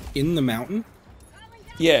in the mountain?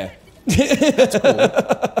 Yeah. That's cool.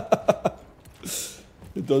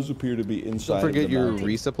 It does appear to be inside. Don't forget of the your mountain.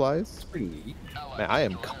 resupplies. It's pretty neat. Man, I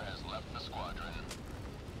am.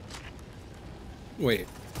 Wait,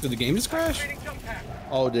 did the game just crash?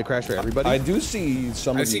 Oh, did it crash for everybody? I do see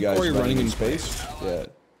some I of see you guys Corey running in in space. Yeah.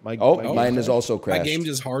 My Mine is also My crashed. game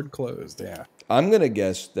just hard closed. Yeah. I'm gonna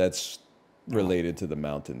guess that's related to the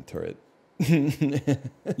mountain turret.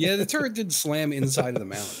 Yeah, the turret did slam inside of the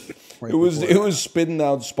mountain. Right It before. was spitting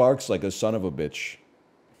out sparks like a son of a bitch.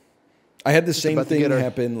 I had the same about to thing get her.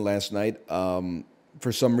 happen last night.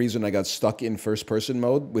 For some reason, I got stuck in first person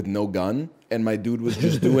mode with no gun, and my dude was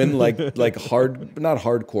just doing like not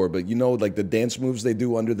hardcore, but you know, like the dance moves they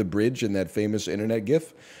do under the bridge in that famous internet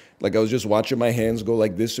GIF. Like I was just watching my hands go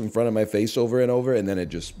like this in front of my face over and over, and then it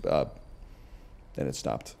just then it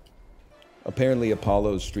stopped. Apparently,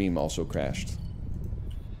 Apollo's stream also crashed.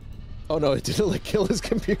 Oh no, it didn't like kill his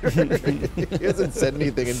computer. He hasn't said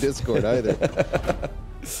anything in Discord either.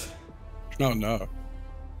 Oh no.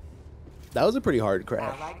 That was a pretty hard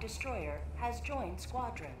crash. Allied destroyer has joined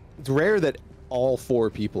squadron. It's rare that all 4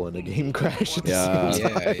 people in a game crash at the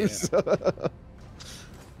same time. Yeah.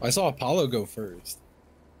 I saw Apollo go first,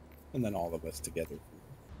 and then all of us together.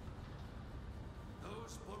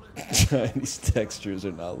 These textures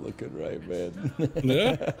are not looking right, man.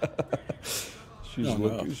 Yeah?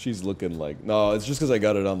 She's looking like it's just because I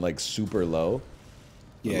got it on like super low.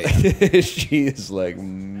 Yeah. She is like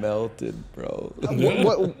melted, bro.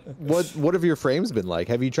 What have your frames been like?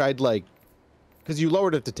 Have you tried like, because you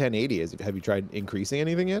lowered it to 1080? Have you tried increasing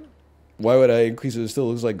anything yet? Why would I increase it? It still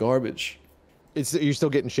looks like garbage. You're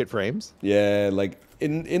still getting shit frames. Yeah, like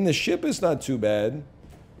in the ship, it's not too bad.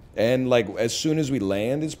 And like as soon as we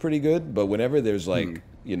land, it's pretty good. But whenever there's like,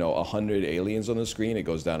 you know, 100 aliens on the screen, it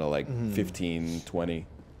goes down to like 15, 20.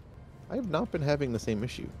 I have not been having the same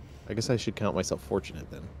issue. I guess I should count myself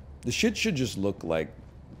fortunate then. The shit should just look like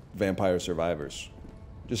Vampire Survivors.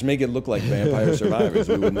 Just make it look like Vampire Survivors.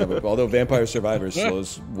 We would never. Although Vampire Survivors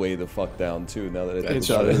slows way the fuck down too. Now that it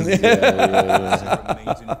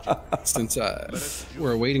does. Since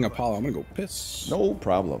we're awaiting Apollo, I'm gonna go piss. No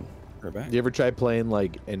problem. We're back. You ever try playing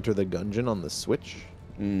like Enter the Gungeon on the Switch?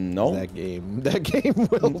 No. That game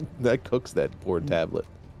will that cooks that poor tablet.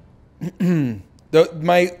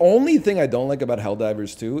 My only thing I don't like about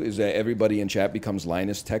Helldivers 2 is that everybody in chat becomes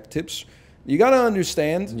Linus Tech Tips. You gotta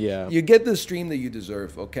understand, you get the stream that you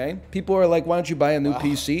deserve, okay? People are like, why don't you buy a new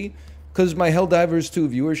PC? Because my Helldivers 2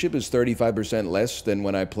 viewership is 35% less than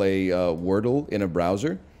when I play Wordle in a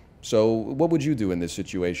browser. So what would you do in this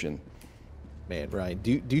situation? Man, Ryan,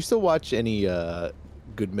 do you still watch any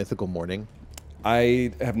Good Mythical Morning?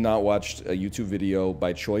 I have not watched a YouTube video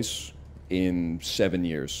by choice in 7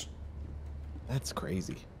 years. That's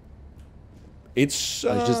crazy. It's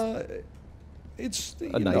it's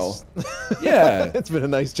a nice, yeah. It's been a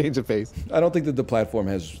nice change of pace. I don't think that the platform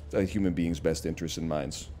has a human being's best interest in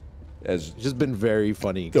minds. As it's just been very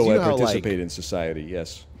funny. Though I participate in society,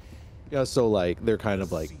 yes. Yeah, so like they're kind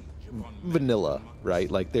of like vanilla, right?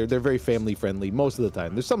 Like they're very family friendly most of the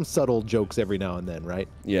time. There's some subtle jokes every now and then, right?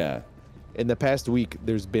 Yeah. In the past week,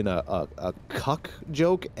 there's been a cuck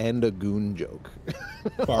joke and a goon joke.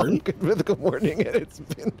 Pardon? Good Mythical Morning, and it's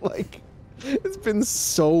been like, it's been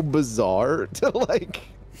so bizarre to like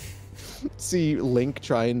see Link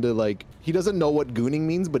trying to like, he doesn't know what gooning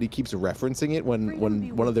means, but he keeps referencing it when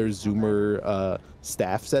one of their Zoomer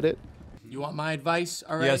staff said it. You want my advice,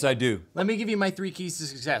 all right? Yes, I do. Let me give you my 3 keys to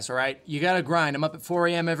success, all right? You gotta grind. I'm up at 4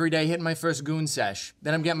 a.m. every day hitting my first goon sesh.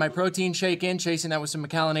 Then I'm getting my protein shake in, chasing that with some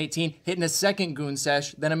Macallan 18, hitting a second goon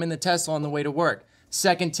sesh. Then I'm in the Tesla on the way to work.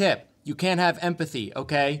 Second tip, you can't have empathy,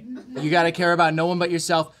 okay? You gotta care about no one but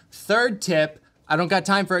yourself. Third tip, I don't got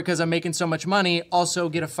time for it because I'm making so much money. Also,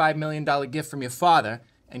 get a $5 million gift from your father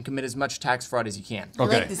and commit as much tax fraud as you can.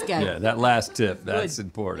 Okay. I like this guy. Yeah, that last tip, that's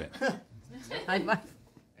important. High five.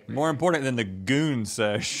 More important than the goon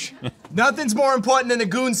sesh. Nothing's more important than the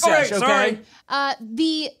goon sesh, okay?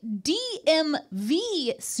 The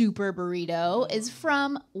DMV Super Burrito is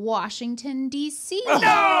from Washington, D.C.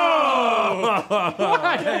 No!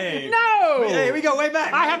 What? Hey. No! Hey, we go way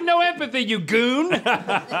back. I have no empathy, you goon!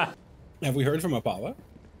 Have we heard from Apollo?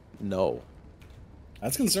 No.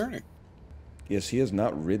 That's concerning. Yes, he has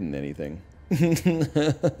not ridden anything.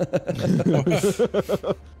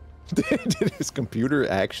 Did his computer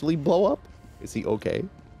actually blow up? Is he okay?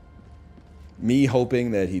 Me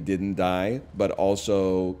hoping that he didn't die, but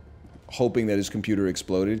also hoping that his computer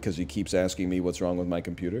exploded because he keeps asking me what's wrong with my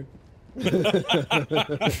computer.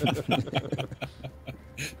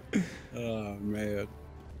 Oh, man.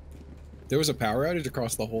 There was a power outage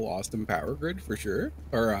across the whole Austin power grid for sure?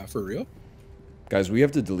 Or for real? Guys, we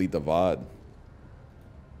have to delete the VOD.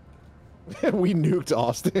 We nuked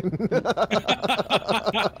Austin.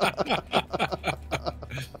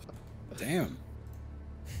 Damn.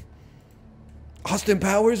 Austin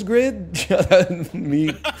Powers grid?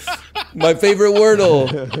 Me, my favorite Wordle.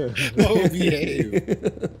 Oh, behave.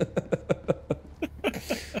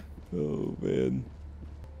 Oh, man.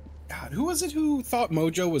 God, who was it who thought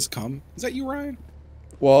Mojo was cum? Is that you, Ryan?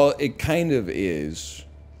 Well, it kind of is.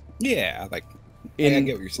 Yeah, like, I In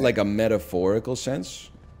get what you're saying. like a metaphorical sense.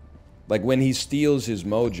 Like when he steals his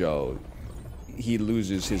mojo, he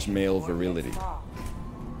loses his male virility.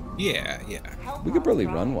 Yeah. We could probably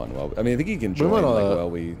run one. I mean, I think he can join while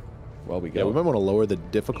we go. Yeah, we might want to lower the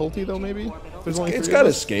difficulty though, maybe. It's got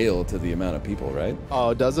to scale to the amount of people, right?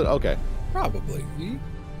 Oh, does it? Okay. Probably.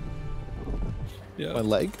 Yeah. My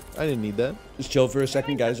leg? I didn't need that. Just chill for a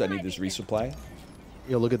second, guys. I need this resupply.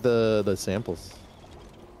 Yo, look at the samples.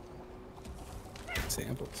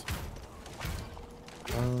 Samples.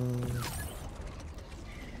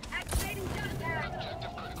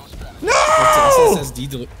 No!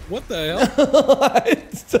 SSD what the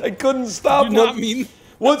hell? I couldn't stop. Did you not mean?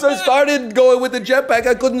 Once I started going with the jetpack,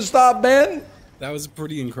 I couldn't stop, man. That was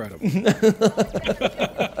pretty incredible.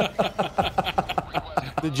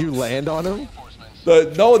 Did you land on him?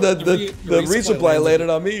 The resupply landed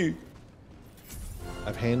on me.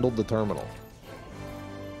 I've handled the terminal.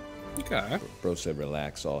 Okay. Bro said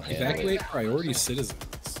relax, all hands. Evacuate priority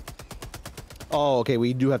citizens. Oh, okay,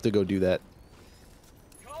 we do have to go do that.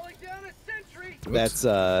 Calling down a sentry. That's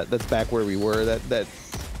back where we were. That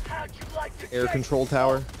How'd you like to air taste control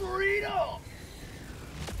tower. burrito?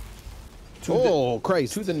 Oh,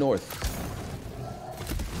 Christ. To the north.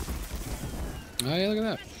 Oh, yeah, look at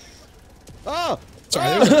that. Oh!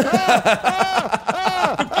 Sorry.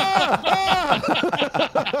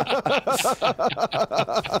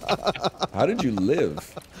 How did you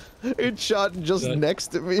live? It shot just next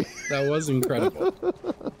to me. That was incredible.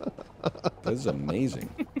 This is amazing.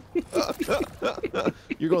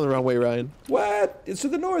 You're going the wrong way, Ryan. What? It's to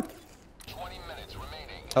the north. 20 minutes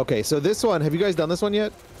remaining. Okay, so this one, have you guys done this one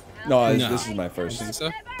yet? No, No. this is my I first. think so.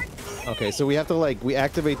 Okay, so we have to we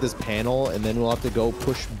activate this panel and then we'll have to go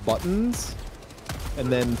push buttons. And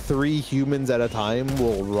then 3 humans at a time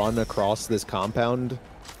will run across this compound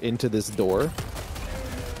into this door.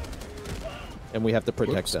 And we have to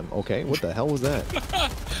protect Whoops. them. Okay, what the hell was that?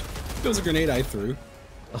 It was a grenade I threw.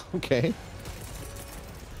 Okay.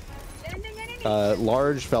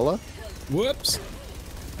 Large fella. Whoops.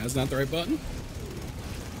 That's not the right button.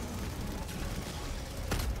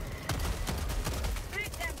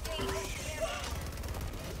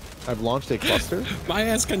 I've launched a cluster. My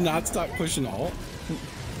ass cannot stop pushing alt.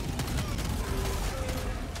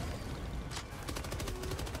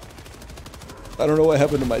 I don't know what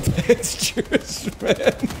happened to my textures,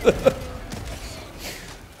 man.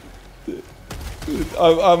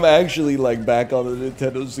 I'm actually like back on the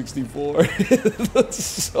Nintendo 64. That's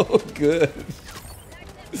so good.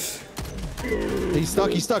 He's stuck,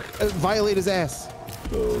 he's stuck. Violate his ass.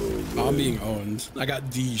 I'm being owned. I got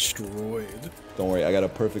destroyed. Don't worry, I got a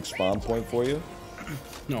perfect spawn point for you.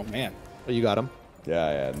 No, man. Oh, you got him.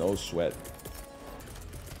 Yeah, no sweat.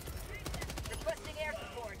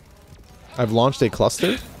 I've launched a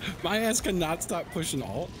cluster. My ass cannot stop pushing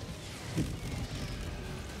alt.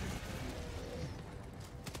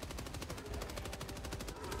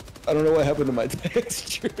 I don't know what happened to my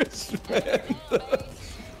textures, man.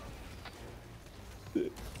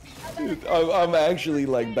 I'm actually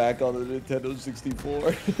like back on the Nintendo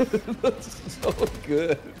 64. That's so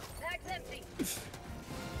good.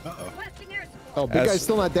 Uh-oh. Oh, big guy's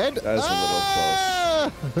still not dead? That's a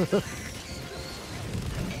little close.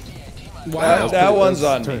 Wow. That one's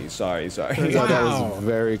on me. Sorry. Turns out that Wow. was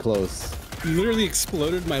very close. You literally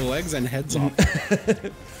exploded my legs and heads off.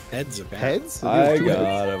 Heads are bad. Heads? I Two got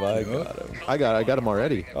heads. him. I got him. I got him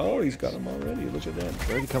already. Oh, he's got him already. Look at that.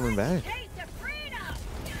 Already coming back.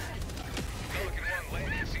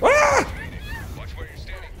 Ah!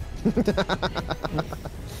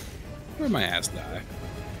 Where'd my ass die?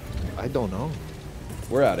 I don't know.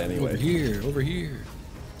 We're out Over anyway. here, over here.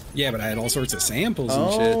 Yeah, but I had all sorts of samples and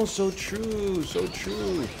Oh, shit. so true. So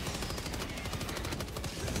true.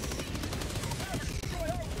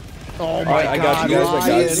 Oh my I got you guys. I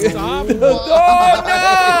got you. Stop.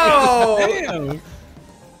 Oh, no! Damn.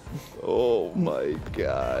 Oh my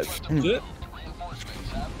god. Shit.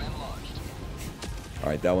 All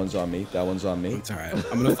right, that one's on me. That one's on me. It's all right.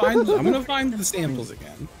 I'm gonna find the samples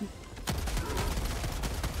again.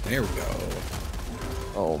 There we go.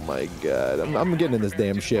 Oh my god. I'm getting in this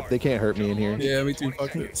damn ship. They can't hurt me in here. Yeah, me too.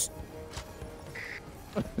 Fuck this.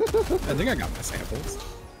 I think I got my samples.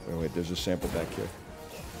 Wait, there's a sample back here.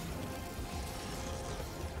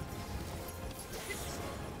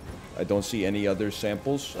 I don't see any other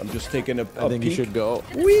samples. I'm just taking a I think you peek. should go.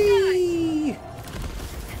 Whee!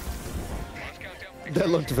 That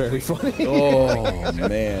looked very funny. Oh,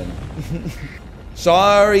 man.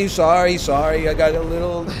 Sorry. I got a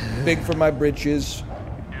little big for my britches.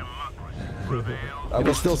 I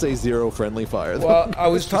will still say 0 friendly fire. Though. Well, I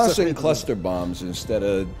was tossing cluster bombs instead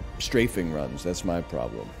of strafing runs. That's my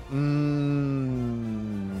problem.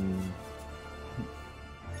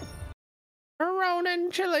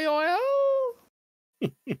 Ronin chili oil.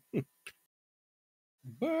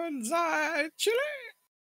 Bird's eye chili.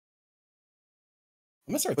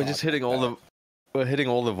 I'm gonna start. We're just hitting all the. We're hitting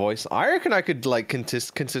all the voice. I reckon I could like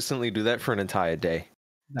consistently do that for an entire day.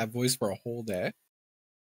 that voice for a whole day.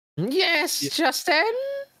 Yes, Justin.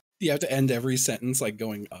 You have to end every sentence like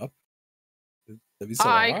going up. That'd be so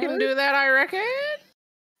I hard. can do that, I reckon.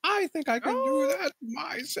 I think I can do that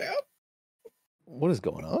myself. What is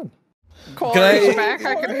going on? Corey's back.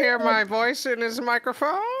 I can hear my voice in his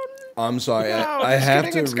microphone. I'm sorry. No, I just have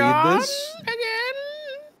kidding, to it's read gone this. again.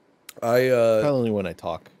 Only when I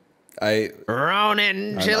talk.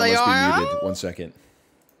 Ronin I chili must be oil. muted. 1 second.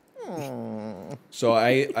 So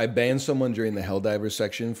I banned someone during the Helldivers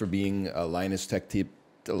section for being a Linus Tech Tip.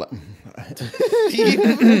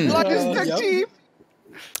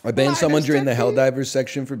 I banned someone during the Helldivers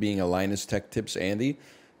section for being a Linus Tech Tips Andy,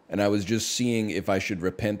 and I was just seeing if I should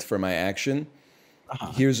repent for my action.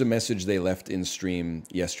 Here's a message they left in stream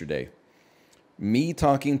yesterday. Me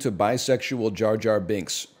talking to bisexual Jar Jar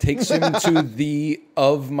Binks takes him to the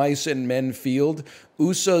of mice and men field.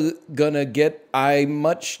 Usa gonna get I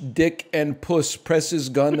much dick and puss, presses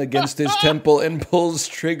gun against his temple and pulls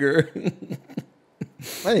trigger. I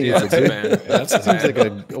think that's a ban. That seems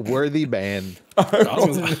like a worthy ban.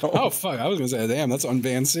 Oh fuck! I was gonna say, damn, that's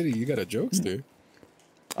unbanned city. You got a jokester.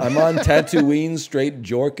 I'm on Tatooine, straight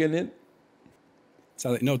jorking it.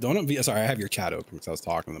 So, no, don't be sorry. I have your chat open because I was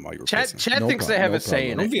talking to them while you were. Chat thinks they have a say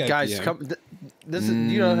in it, guys. Come, this is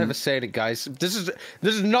you don't have a say in it, guys. This is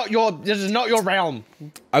not your realm.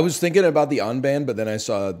 I was thinking about the unban, but then I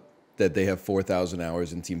saw that they have 4,000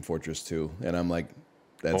 hours in Team Fortress 2, and I'm like,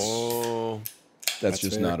 that's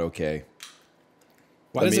just fair. not okay.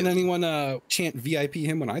 Why doesn't anyone chant VIP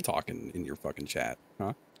him when I talk in your fucking chat?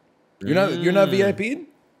 Huh? You're not VIP'd?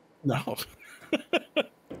 No.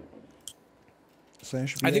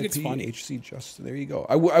 /VIP, I think it's funny. HC Justin. There you go.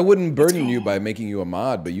 I wouldn't burden you by making you a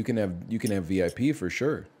mod, but you can have VIP for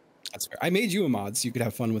sure. That's fair. I made you a mod so you could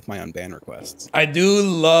have fun with my unban requests. I do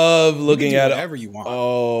love looking at whatever you want.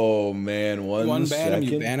 Oh man, one you unban second. them,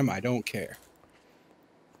 you ban them. I don't care.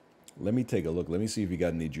 Let me take a look. Let me see if you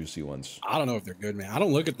got any juicy ones. I don't know if they're good, man. I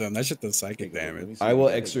don't look at them. That shit does psychic damage. I will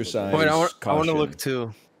exercise. Wait, I want caution. to look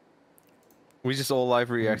too. We just all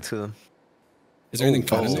live react to them. Is there anything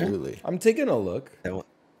fun in there? Absolutely. I'm taking a look.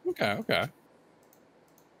 Okay.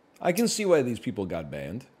 I can see why these people got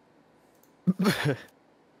banned.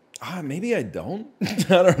 Maybe I don't. I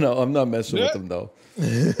don't know. I'm not messing with them though.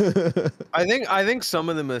 I think some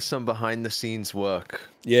of them are some behind the scenes work.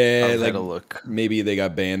 Yeah, I've like had a look. Maybe they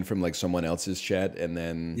got banned from like someone else's chat and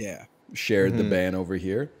then shared the ban over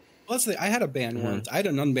here. Let's say I had a ban once. I had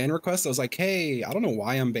an unban request. I was like, hey, I don't know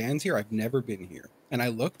why I'm banned here. I've never been here. And I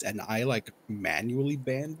looked and I like manually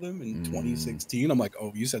banned them in 2016. I'm like,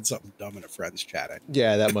 oh, you said something dumb in a friend's chat.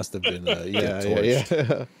 Yeah, that must have been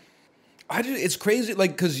yeah. It's crazy,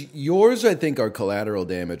 like, because yours, I think, are collateral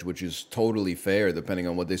damage, which is totally fair, depending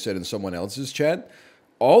on what they said in someone else's chat.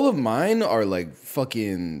 All of mine are, like,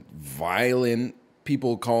 fucking violent.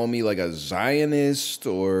 People call me, like, a Zionist,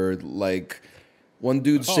 or, like, one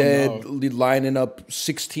dude said lining up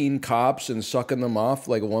 16 cops and sucking them off,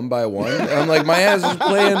 like, one by one. And I'm like, my ass is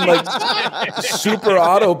playing, like, Super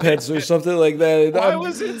Auto Pets or something like that. Why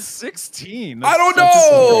was it 16? I don't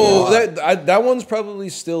know. That one's probably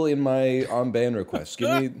still in my on-ban request.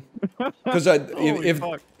 Give me, because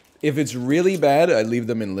if it's really bad, I leave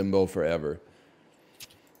them in limbo forever.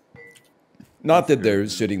 Not that they're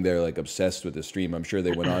sitting there like obsessed with the stream. I'm sure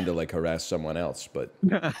they went on to like harass someone else. But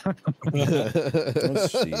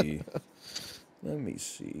let's see. Let me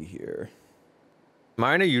see here.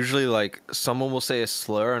 Mine are usually like someone will say a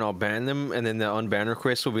slur and I'll ban them, and then the unban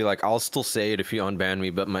request will be like, I'll still say it if you unban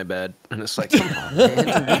me, but my bad. And it's like, come on, man.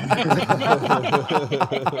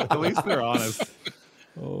 At least they're honest.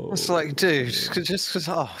 It's like, dude, just because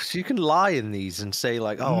so you can lie in these and say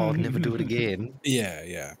like, oh, I'll never do it again.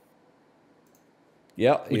 Yeah.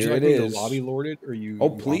 Yeah, Would here you like it me is. to lobby lord it, or you? Oh,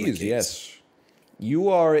 please, yes. You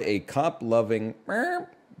are a cop-loving,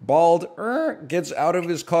 bald, gets out of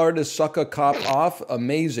his car to suck a cop off.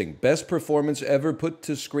 Amazing. Best performance ever put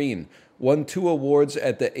to screen. Won 2 awards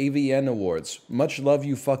at the AVN Awards. Much love,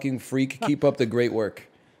 you fucking freak. Keep up the great work.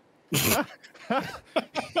 Okay.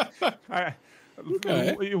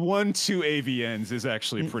 1-2 AVNs is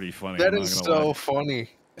actually pretty funny. That is so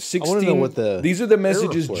funny. 16. know what the These are the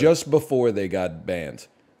messages were. just before they got banned.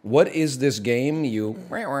 What is this game? You.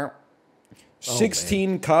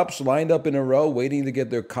 16 cops lined up in a row waiting to get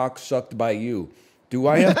their cock sucked by you. Do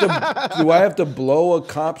I have to blow a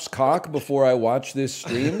cop's cock before I watch this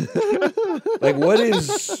stream? Like what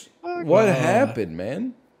happened,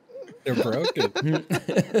 man? They're broken.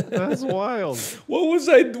 That's wild. What was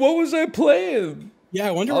I playing? Yeah,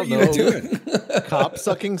 I wonder what you were doing. Cop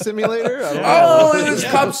sucking simulator? I don't Oh, know. it was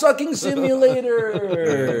cop sucking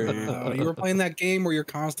simulator. You were playing that game where you're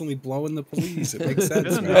constantly blowing the police. It makes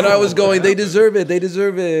sense, man. And I was going, they deserve it. They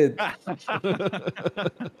deserve it.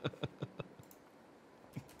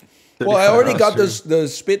 Well, I already got the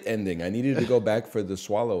spit ending. I needed to go back for the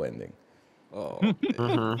swallow ending. Oh.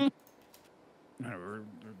 We're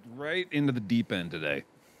right into the deep end today.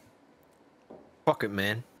 Fuck it,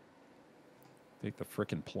 man. Take the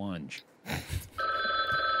frickin' plunge. I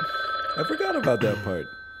forgot about that part.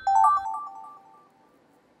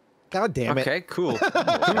 God damn it. Okay, cool. Who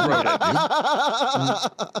wrote it,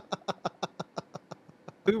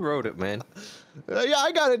 dude? Who wrote it, man? Yeah,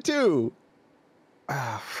 I got it too.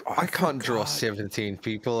 I can't draw 17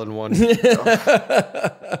 people in one.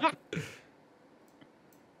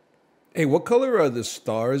 Hey, what color are the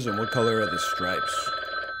stars and what color are the stripes?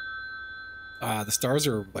 The stars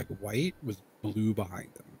are like white with blue behind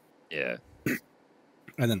them, Yeah.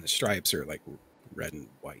 and then the stripes are like red and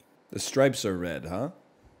white. The stripes are red, huh?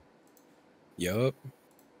 Yup.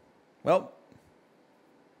 Well,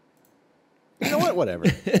 You know what? Whatever.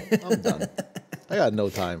 I'm done. I got no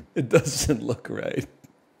time. it doesn't look right.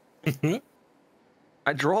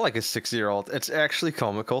 I draw like a 6-year-old. It's actually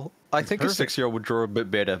comical. I think perfect. a 6-year-old would draw a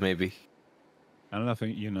bit better, maybe. I don't know if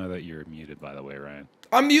you know that you're muted, by the way, Ryan.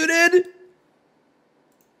 I'm muted.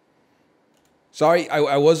 Sorry,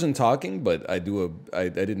 I wasn't talking, but I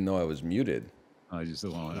didn't know I was muted. I just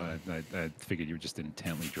I figured you were just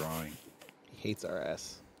intently drawing. He hates our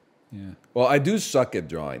ass. Yeah. Well, I do suck at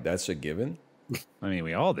drawing. That's a given. I mean,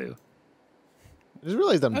 we all do. I just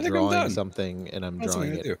realized I'm I think I'm drawing done. something and I'm That's what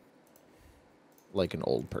drawing I'm it gonna do. like an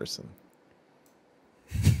old person.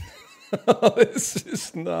 This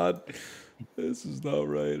is not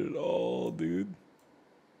right at all, dude.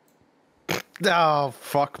 Oh,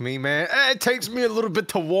 fuck me, man. It takes me a little bit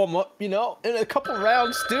to warm up, you know? In a couple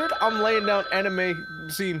rounds, dude, I'm laying down anime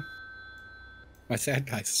scene. My sad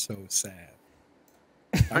guy's so sad.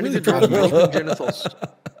 I need really to draw proud of the myself. genitals.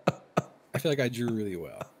 I feel like I drew really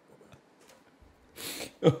well.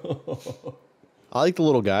 I like the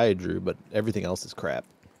little guy I drew, but everything else is crap.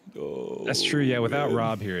 That's true. Yeah, without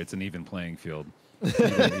Rob here, it's an even playing field. He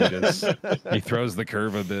throws the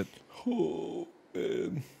curve a bit. Oh,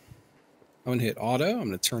 man. I'm gonna hit auto. I'm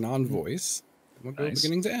gonna turn on voice. I'm gonna go Nice.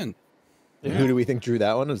 beginning to end. And who do we think drew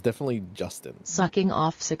that one? It was definitely Justin. Sucking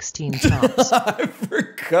off 16 tops. I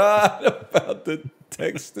forgot about the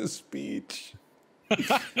text-to-speech.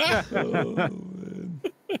 Oh, man.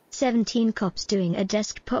 17 cops doing a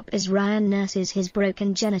desk pop as Ryan nurses his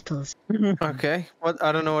broken genitals. Okay. What?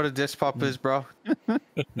 I don't know what a disc pop is, bro.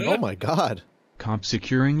 Oh my god. Cop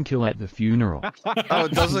securing kill at the funeral. Oh,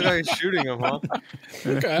 it does look like he's shooting him, huh?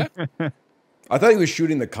 Okay. I thought he was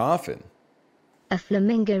shooting the coffin. A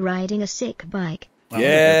flamingo riding a sick bike.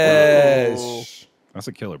 Yes. That's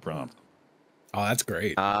a killer prompt. Oh, that's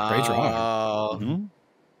great. Great drawing.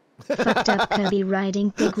 Fucked up Kirby riding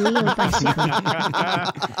big wheel bicycle.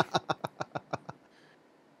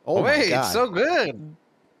 Oh Wait, my god. so good.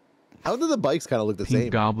 How do the bikes kind of look the Pink same?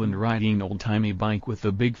 goblin riding old-timey bike with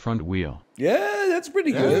a big front wheel. Yeah, that's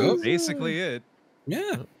pretty That's good. basically it.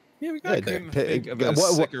 Yeah. Yeah, we Yeah, got it. Think of a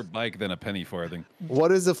sicker bike than a penny farthing.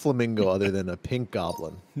 What is a flamingo other than a pink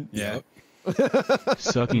goblin? Yeah.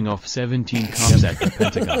 Sucking off 17 cops at the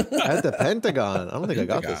Pentagon. At the Pentagon. I don't think I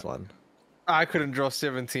got this one. I couldn't draw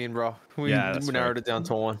 17, bro. We that's narrowed fair. it down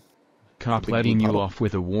to 1. Cop Big letting blue you puddle. off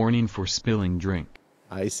with a warning for spilling drink.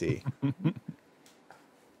 I see.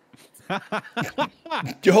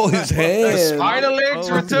 Yo, his hands. Spider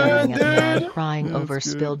legs return, Yelling at man dude. crying over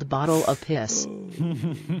spilled bottle of piss.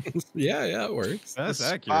 Yeah, it works. That's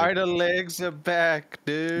accurate. Spider legs are back,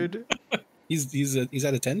 dude. He's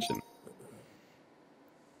at attention.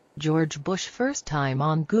 George Bush first time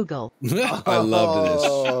on Google. I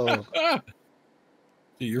love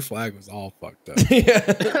Dude, your flag was all fucked up.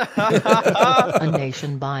 this. A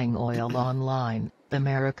nation buying oil online.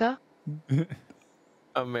 America?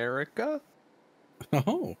 America?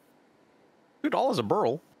 Oh. $2 a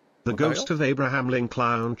burl. The ghost of Abraham Lincoln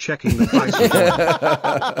clown checking the price of oil.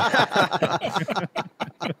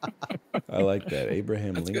 I like that.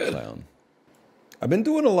 Abraham That's Lincoln good. clown. I've been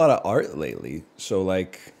doing a lot of art lately, so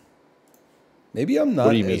like maybe I'm not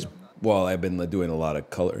What do you as mean? well, I've been doing a lot of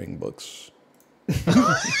coloring books.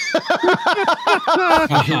 Oh,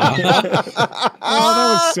 that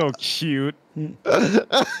was so cute.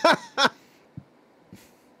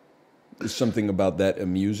 Is something about that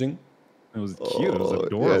amusing? It was cute. It was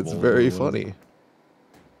adorable. Yeah, it's very It was- funny.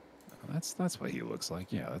 That's what he looks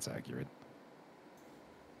like. Yeah, that's accurate.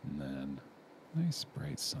 And then, nice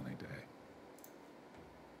bright sunny day.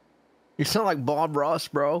 You sound like Bob Ross,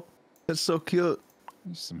 bro. That's so cute.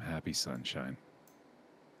 Just some happy sunshine.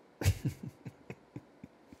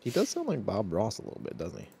 He does sound like Bob Ross a little bit,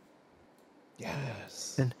 doesn't he?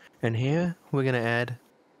 Yes. And here we're gonna add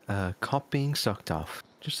cop being sucked off.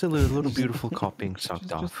 Just a little beautiful cop being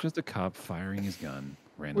sucked off. Just a cop firing his gun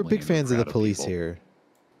We're randomly. big into a fans of the crowd police people. here.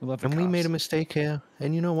 We love the And we made a cops. mistake here.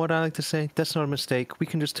 And you know what I like to say? That's not a mistake. We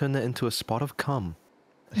can just turn that into a spot of cum.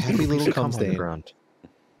 Happy little cum on the stain. ground.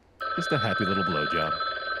 Just a happy little blowjob.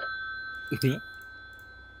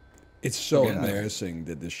 It's so Yeah. embarrassing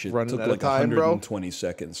that this shit Running took out of like time, bro. 120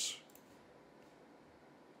 seconds.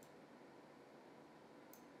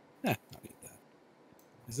 I need that.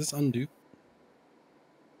 Is this undo?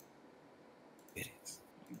 It is.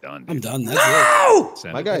 done. Dude. I'm done. That's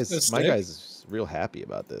it. My guy's real happy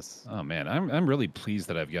about this. Oh man, I'm really pleased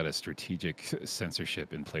that I've got a strategic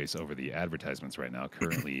censorship in place over the advertisements right now.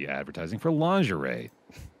 Currently advertising for lingerie.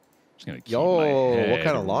 Just gonna keep my head what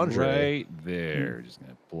kind of lingerie? right there. Just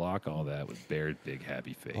gonna block all that with Baer's big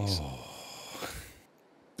happy face.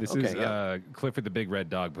 This is Clifford the Big Red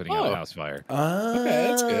Dog putting out a house fire. Okay,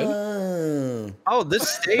 that's good. Oh, this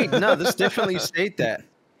stayed. No, this definitely stayed that.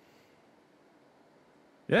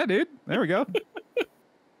 Yeah, dude. There we go.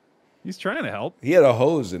 He's trying to help. He had a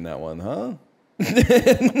hose in that one, huh?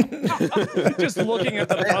 Just looking at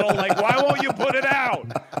the puddle like, why won't you put it out?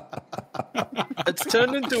 It's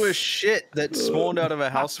turned into a shit that spawned out of a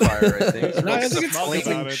house fire, I think. No, I think it's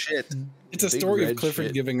flaming shit. It's a story of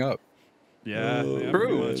Clifford giving up. Yeah,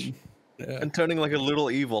 true. And turning like a little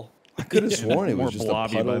evil. I could have sworn it was More just a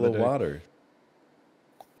blobby by puddle the of day. water.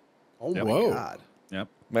 Oh my god. Yep.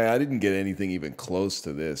 Man, I didn't get anything even close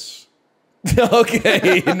to this.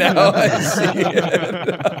 Okay, now I see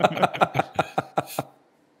it.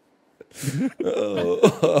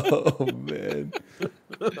 Oh man.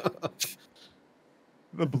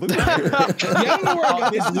 The blue Yeah, I don't know where I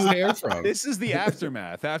got this blue hair from. This is the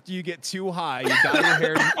aftermath. After you get too high, you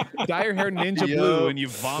dye your hair ninja blue, and you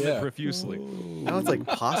vomit profusely. Now it's like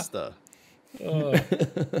pasta. I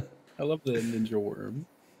love the ninja worm.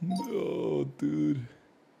 Oh, dude.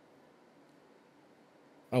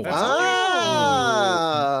 Oh,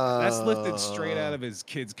 wow. That's lifted straight out of his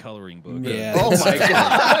kid's coloring book. Yeah. Oh my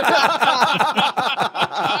god.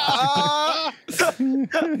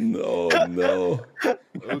 No.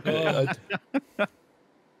 Okay.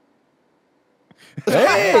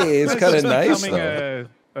 Hey, it's kind of just nice becoming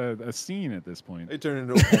though. a scene at this point. They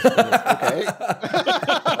turned into a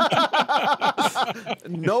okay.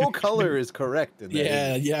 No color is correct in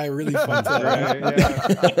that. Yeah, I really fucked that up.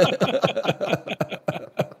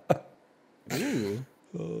 Ooh.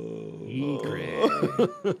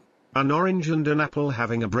 An orange and an apple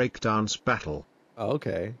having a breakdance battle. Oh,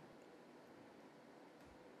 okay.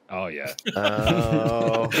 Oh yeah.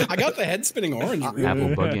 I got the head spinning orange.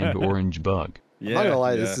 Apple bug and orange bug. I'm not gonna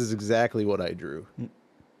lie, this is exactly what I drew.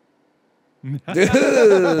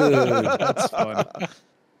 That's fun.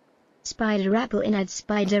 Spider apple and add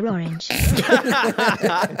spider orange.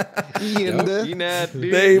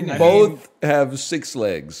 They both have 6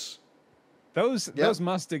 legs. Those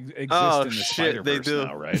must exist in the Spider-Verse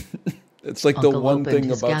now, right? It's like Uncle the one opened thing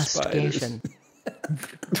his about gas spiders. station.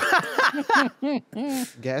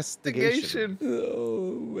 Gastigation.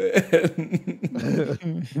 Oh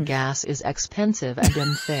man. Gas is expensive and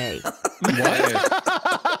unfair.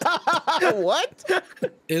 What?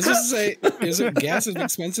 Is it gas is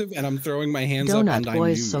expensive and I'm throwing my hands up and Donut I'm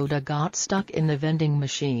Boy's nude? soda got stuck in the vending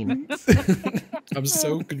machine. I'm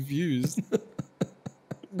so confused.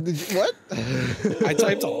 What? I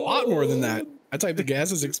typed a lot more than that. I typed the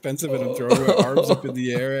gas is expensive and I'm throwing my arms up in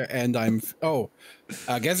the air and gas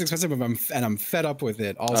is expensive and I'm fed up with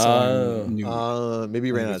it. Also, I'm nude. Maybe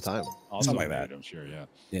you ran out of time. Also Something like that. I'm sure, yeah.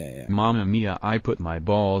 Yeah. Mamma mia, I put my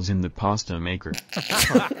balls in the pasta maker.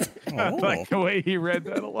 I like the way he read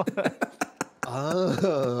that a lot.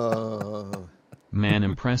 Man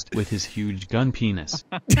impressed with his huge gun penis.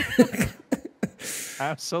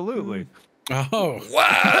 Absolutely. Oh.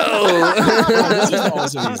 Wow. This is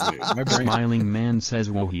also easy. My brain. Smiling man says,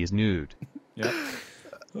 "Whoa, he is nude." Yep.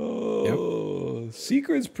 Oh,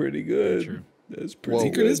 Secret's pretty good. True. That's pretty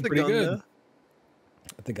Secret good. is pretty good.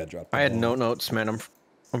 I think I dropped. I had no notes, man.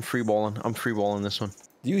 I'm free balling. I'm free balling this one.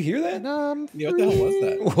 Do you hear that? Yeah, what the hell was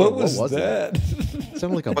that? What was that?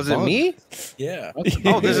 Sounded like a Was bug. it me? Yeah.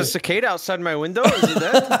 Oh, there's a cicada outside my window. Is it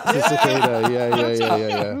that? It's a cicada. Yeah.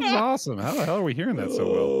 That was awesome. How the hell are we hearing that so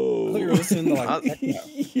well? I thought you were listening to like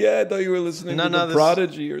Yeah, I thought you were listening to the this-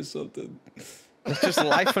 Prodigy or something. It's just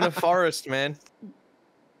life in a forest, man.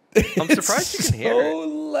 I'm surprised you can hear it. So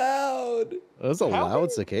loud. That's a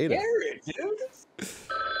loud cicada.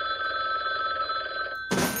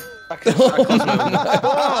 I closed my window.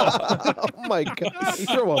 Oh my god! You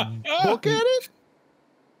throw a book at it?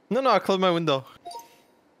 No, I closed my window.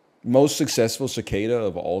 Most successful cicada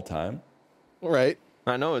of all time. All right.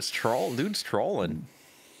 I know it's troll. Dude's trolling.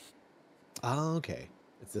 Oh, okay.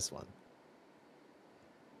 It's this one.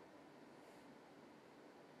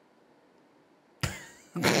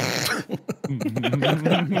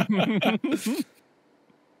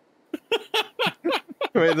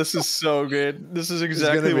 Wait, this is so good. This is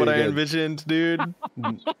exactly be what I good. envisioned, dude.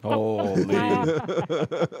 Holy.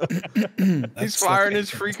 He's firing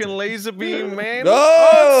his freaking laser beam, man.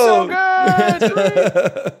 Oh! Oh, it's so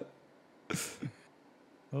good.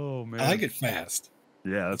 Oh man. I like it fast.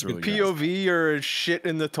 Yeah, that's really good. POV or shit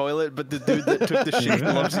in the toilet, but the dude that took the shit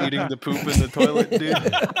loves eating the poop in the toilet, dude.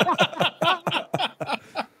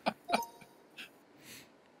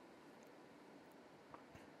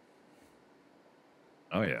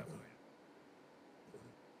 Oh yeah.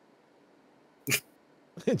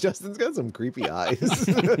 Justin's got some creepy eyes. Does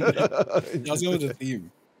go with the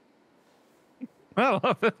theme.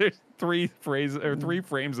 Well, there's three frames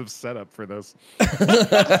of setup for this.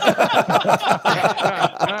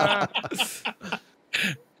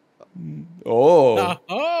 Oh.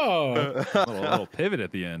 Oh. A little pivot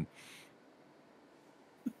at the end.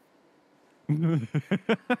 Man,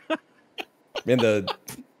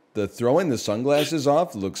 the throwing the sunglasses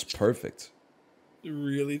off looks perfect. It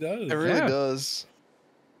really does. It really does.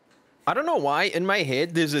 I don't know why. In my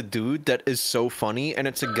head, there's a dude that is so funny, and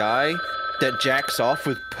it's a guy that jacks off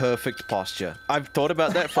with perfect posture. I've thought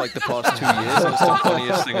about that for like the past 2 years, and it's the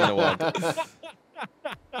funniest thing in the world.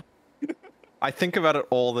 I think about it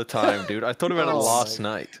all the time, dude. I thought about it last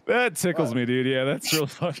night. That tickles me, dude. Yeah, that's real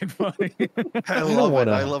fucking funny. I love it.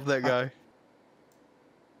 I love that guy.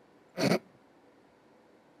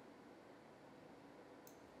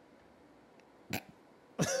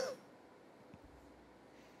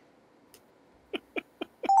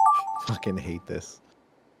 Fucking hate this.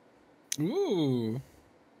 Ooh.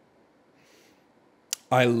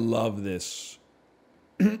 I love this.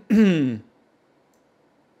 So I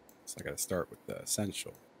gotta start with the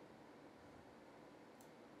essential.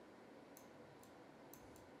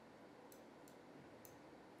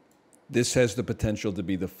 This has the potential to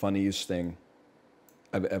be the funniest thing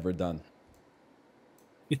I've ever done.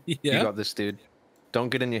 You got this, dude. Don't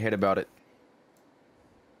get in your head about it.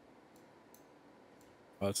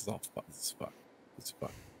 Oh, this is all fun. This is fun. It's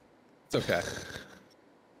fun. It's okay.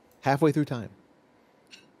 Halfway through time.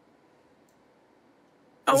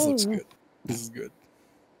 This looks good. This is good.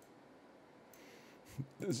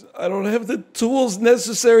 I don't have the tools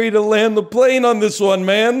necessary to land the plane on this one,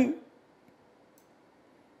 man.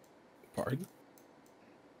 Pardon?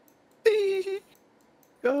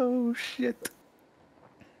 Oh, shit.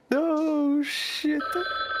 Oh, shit.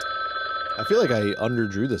 I feel like I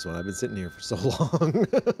underdrew this one. I've been sitting here for so long.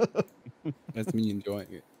 That's me enjoying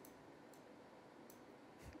it.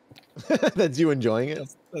 That's you enjoying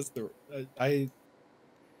it? That's the... I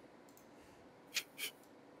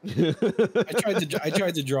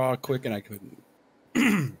tried to draw quick and I couldn't.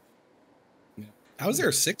 Yeah. How is there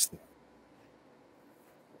a sixth one?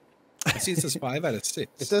 I see it says 5 out of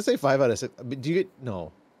 6. It does say 5 out of 6. Do you get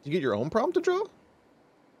Do you get your own prompt to draw?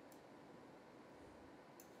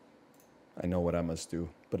 I know what I must do,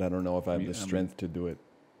 but I don't know if I have the strength to do it.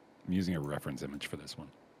 I'm using a reference image for this one.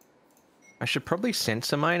 I should probably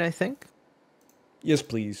censor mine, I think. Yes,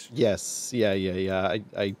 please. Yes. Yeah.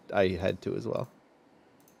 I had to as well.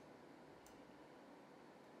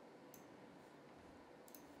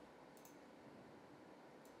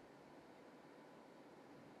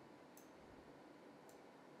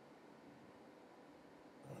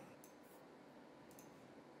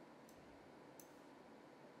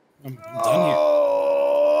 I'm done here.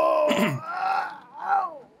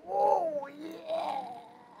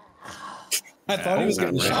 I thought he was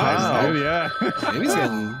getting shot. Dude, yeah. Maybe he's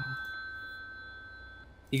getting...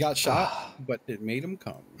 He got shot, but it made him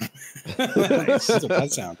come. That's what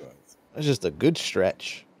that sound was. That's just a good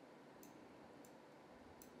stretch.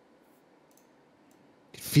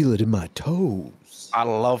 I can feel it in my toes. I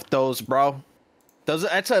love those, bro.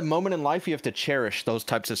 That's a moment in life you have to cherish, those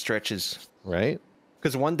types of stretches. Right?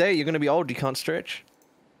 Because one day you're going to be old, you can't stretch.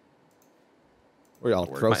 Or I'll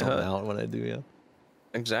throw something out when I do, yeah.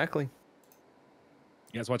 Exactly.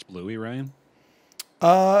 You guys watch Bluey, Ryan?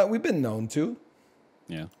 We've been known to.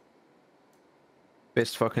 Yeah.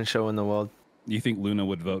 Best fucking show in the world. You think Luna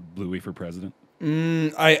would vote Bluey for president?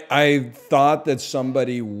 I thought that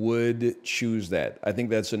somebody would choose that. I think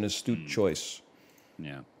that's an astute choice.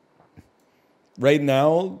 Yeah. Right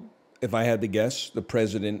now, if I had to guess, the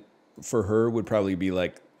president for her would probably be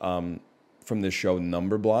like from the show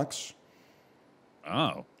Number Blocks.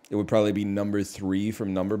 Oh. It would probably be number 3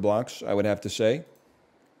 from Number Blocks, I would have to say.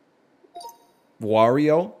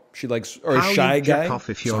 Wario, she likes, or How Shy you'd Guy. jack off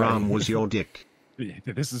if your arm was your dick. Yeah,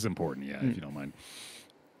 this is important, yeah, if you don't mind.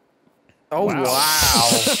 Oh, wow.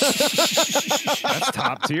 That's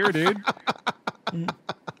top tier, dude.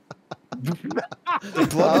 The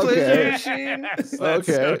blood Okay. machine.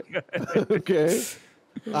 Okay. Okay.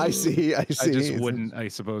 I see. I just wouldn't, I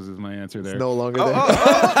suppose, is my answer there. It's no longer there.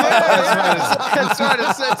 That's right.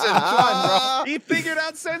 It's censored. Come on, bro. He figured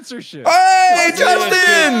out censorship. Hey,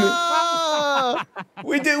 Justin!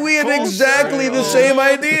 We had exactly the same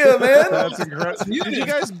idea, man. That's incredible. Did you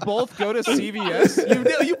guys both go to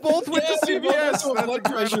CVS? You both went to CVS. A blood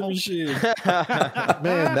pressure machine.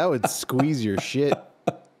 Man, that would squeeze your shit.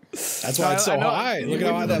 That's why it's so high. Look at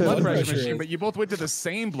how high that blood pressure machine, is. but you both went to the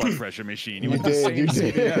same blood pressure machine. You You went to the did. same You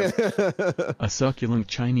did. CVS. A succulent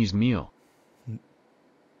Chinese meal.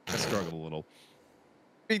 I struggled a little.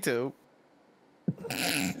 Me too.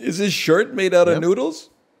 Is this shirt made out of noodles?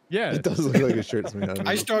 Yeah, It does look like a shirt's made out of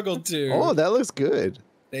I it. struggled too. Oh, that looks good.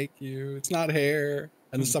 Thank you. It's not hair,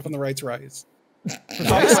 and the stuff on the right's rice.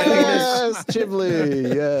 Yes,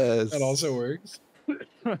 Chiblee. Yes. That also works.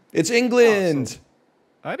 It's England.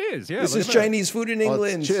 It is. Yeah, This look is at that. Chinese food in Oh,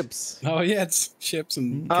 it's England. chips. Oh yeah, it's chips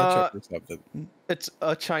and ketchup or something. It's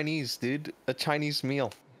a Chinese, dude. A Chinese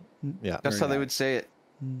meal. Yeah. That's how they would say it.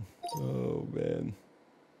 Oh man.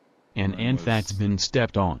 An ant that's been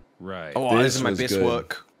stepped on. Right. Oh, This this is my was best good.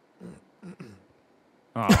 work.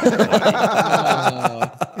 Oh,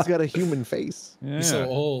 He's got a human face. yeah. He's so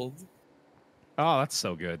old. Oh, that's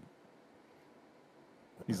so good.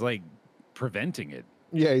 He's like preventing it.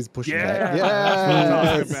 Yeah, he's pushing Yeah, back. that's what I'm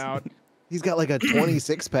talking Yes. about. He's got like a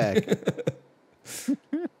 26 pack.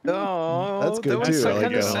 Oh, That's good, that was too. so I like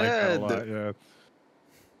kind of that. I like that a sad. lot, yeah.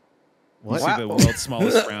 What? You see the world's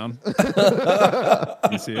smallest frown?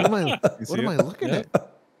 You see it? What am I, what am I looking at?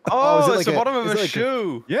 Oh, is it it's like the a- bottom of is a it like a-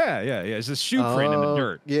 shoe. Yeah. It's a shoe print in the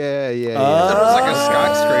dirt. Yeah, yeah. That was like a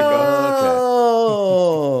skyscraper.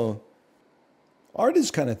 Oh. Art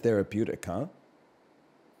is kind of therapeutic, huh? A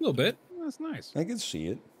little bit. That's nice. I can see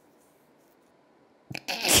it.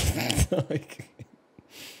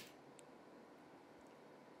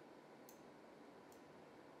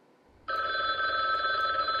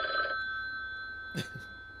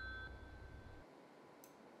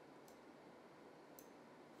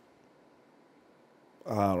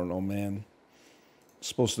 I don't know, man.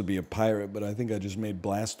 Supposed to be a pirate, but I think I just made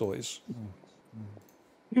Blastoise.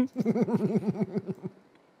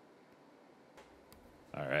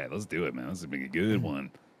 All right, let's do it, man. This is gonna be a good one.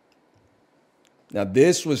 Now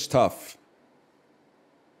this was tough.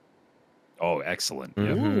 Oh, excellent.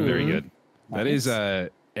 Yeah, very good. That is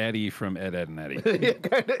Eddie from Ed, Ed, and Eddie. It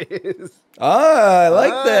kind of is. Ah, I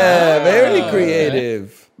like that. Very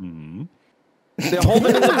creative. Mm-hmm. They're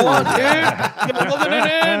holding in the blood, dude. They're holding it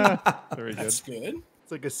in. Very good. That's good.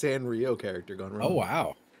 It's like a Sanrio character gone wrong. Oh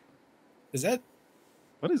wow. Is that?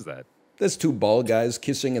 What is that? There's two bald guys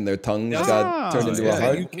kissing and their tongues got turned into a Is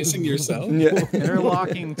that you heart. kissing yourself? Yeah.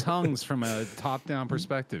 Interlocking tongues from a top-down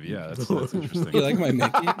perspective. Yeah, that's interesting. You like my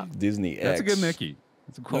Mickey? Disney X. That's a good Mickey.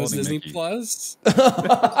 That's a That was quality Disney Mickey. Plus.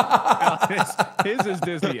 his is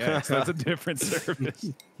Disney X. That's a different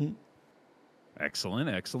service. Excellent.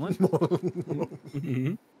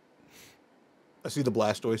 Mhm. I see the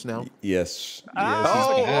Blastoise now. Yes.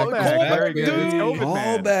 Oh, callback. very good. It's Dude. COVID,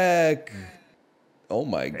 man. Callback. Oh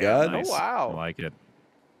my God. Nice. Oh, wow. I like it.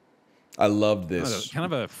 I love this. Kind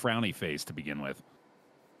of a frowny face to begin with.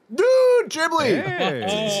 Dude, Ghibli!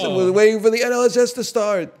 Hey. I was waiting for the NLSS to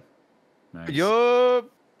start. Nice. Yup.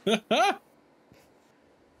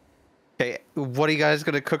 Okay, what are you guys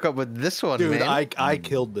gonna cook up with this one, Dude, man? I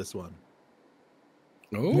killed this one.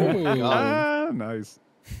 Oh. Nice.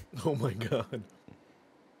 Oh my god.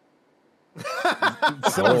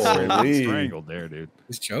 Someone Holy. strangled there, dude.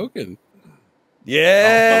 He's choking.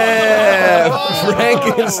 Yeah.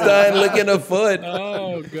 Frankenstein licking a foot.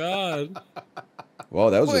 Oh God. Wow,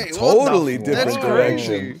 that was Wait, a what the totally f- different That's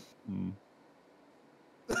direction.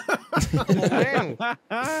 crazy. Man.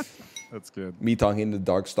 That's good. Me talking to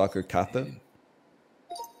Darkstalker Kata.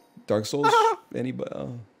 Dark Souls? Anybody?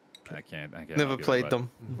 Oh. I can't. Never played them.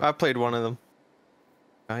 I played one of them.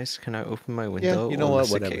 Guys, can I open my window? you know on what,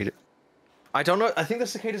 the whatever. cicada? I don't know. I think the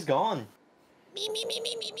cicada's gone.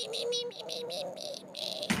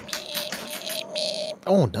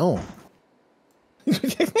 Oh no.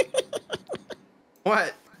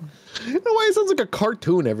 What? You know why it sounds like a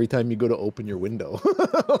cartoon every time you go to open your window?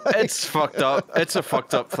 It's fucked up. It's a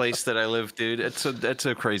fucked up place that I live, dude. It's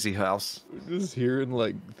a crazy house. Just hearing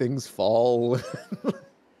like things fall.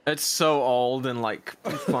 It's so old and like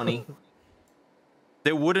funny.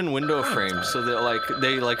 They're wooden window frames, so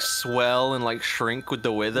they like swell and like shrink with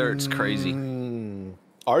the weather. It's crazy.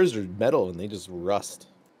 Ours are metal and they just rust.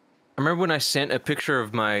 I remember when I sent a picture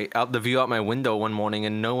of the view out my window one morning,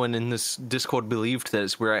 and no one in this Discord believed that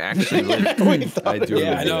it's where I actually live. I do.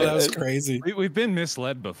 Yeah, I know remember that was crazy. We've been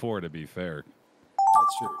misled before, to be fair.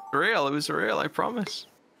 That's true. Real, it was real. I promise.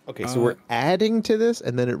 Okay, so we're adding to this,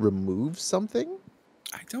 and then it removes something.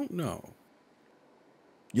 I don't know.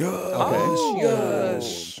 Yes. Oh.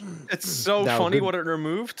 Yes. It's so Now, funny good- what it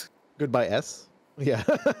removed. Goodbye S. Yeah.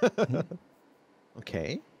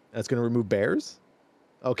 Okay, that's gonna remove bears.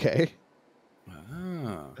 Okay.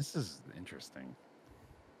 Ah. This is interesting.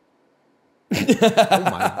 Oh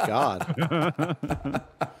my god.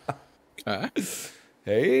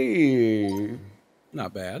 Hey.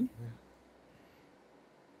 Not bad.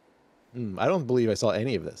 I don't believe I saw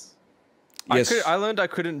any of this. Yes. I learned I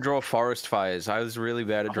couldn't draw forest fires. I was really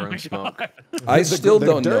bad at drawing smoke. I still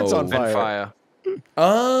don't dirt's know. on fire. And fire.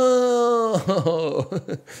 Oh,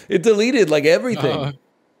 it deleted like everything.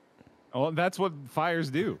 Oh, that's what fires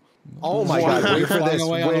do. Oh my god, wait for Flying this.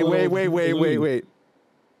 away on a Wait. balloon.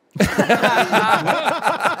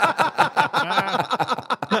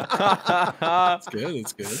 It's good.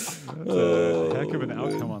 It's good. That's a heck of an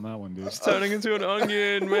outcome on that one, dude. It's turning into an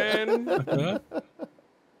onion, man.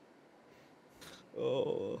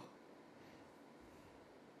 Oh.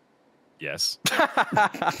 Yes.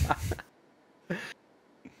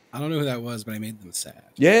 I don't know who that was, but I made them sad.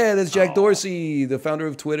 Yeah, that's Jack Dorsey, the founder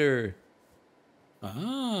of Twitter.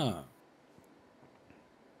 Ah.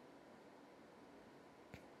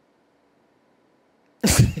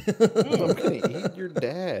 I'm gonna eat your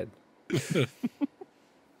dad.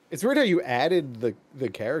 It's weird how you added the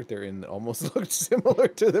character and almost looked similar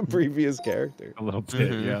to the previous character. A little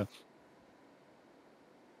bit, yeah.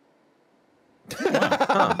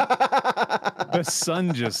 The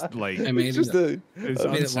sun just like I made Just it. it's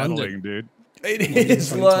made it unsettling, London. dude. It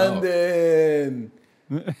is London.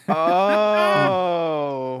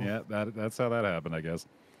 Oh. Yeah, that's how that happened, I guess.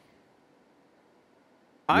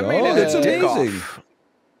 I made it that's a dick amazing. off.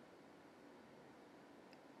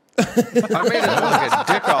 I made it like a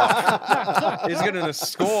dick off. He's getting a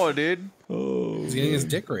score, dude. He's getting his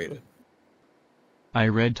dick rated. I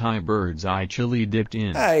red tie bird's eye chili dipped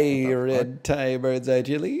in. I red tie bird's eye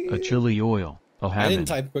chili. A chili oil. A I didn't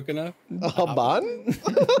habit. type quick enough. A bun?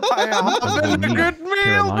 I am A having a bonita, good meal,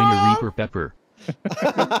 Carolina Mom. Reaper pepper.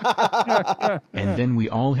 And then we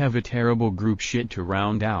all have a terrible group shit to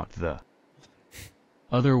round out the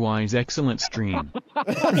otherwise excellent stream.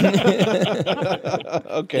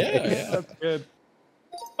 Okay. That's good.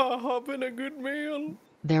 I'm having a good meal.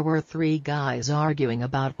 There were 3 guys arguing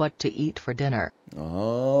about what to eat for dinner.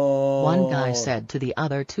 Oh. One guy said to the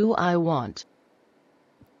other 2, I want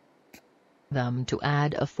them to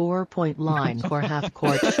add a 4-point line for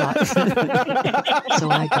half-court shots.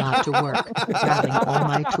 So I got to work, grabbing all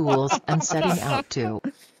my tools and setting out to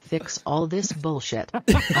fix all this bullshit. I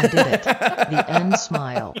did it. The end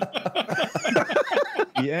smile.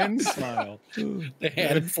 The end smile. They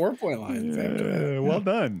added 4-point lines after that. Yeah, well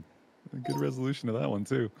done. Good resolution to that one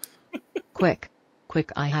too. Quick,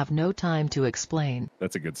 I have no time to explain.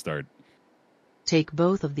 That's a good start. Take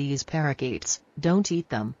both of these parakeets, don't eat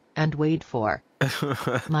them, and wait for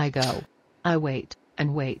my go. I wait, and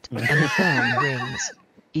the phone rings.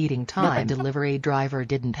 Eating time. Delivery driver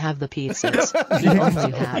didn't have the pizzas. He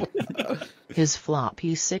only had his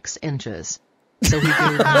floppy 6 inches. So he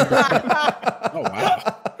gave me the tip. Oh,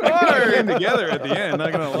 wow. They came together at the end,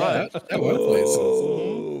 not gonna lie. That went places.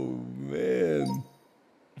 Oh, man.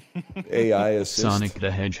 AI assist. Sonic the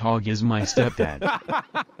Hedgehog is my stepdad.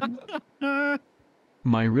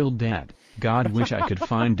 My real dad. God wish I could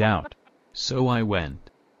find out. So I went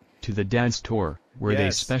to the dad store, where they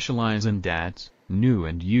Yes. specialize in dads, new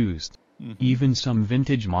and used. Even some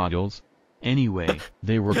vintage models. Anyway,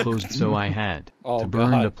 they were closed, so I had to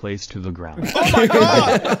burn the place to the ground. Oh my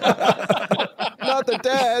god! Not the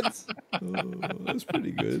dads. That's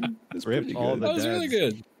pretty good. That's Rip pretty all good. the That was really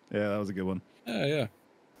dads. good. Yeah, that was a good one. Yeah.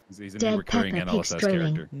 He's a Dead new recurring pepper pig NLSS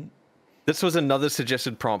strolling. character. This was another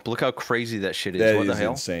suggested prompt. Look how crazy that shit is. That What the is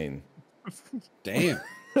hell? insane. Damn.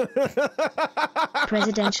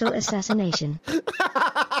 Presidential assassination.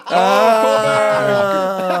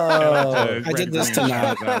 I did this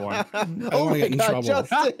tonight. That one. I don't want to get in trouble.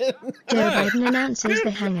 Justin. Joe Biden announces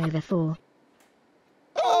the Hangover 4.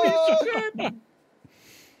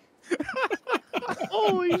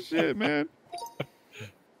 Holy shit, man.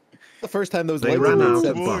 The first time those They lights ran were out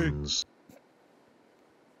set- of buns.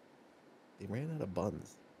 They ran out of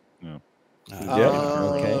buns. No.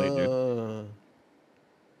 Okay.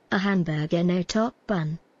 A hamburger no top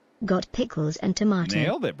bun. Got pickles and tomato.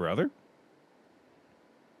 Nailed it, brother.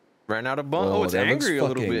 Ran out of bun. Oh, it's that looks angry a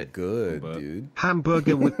little fucking bit. good, But- dude.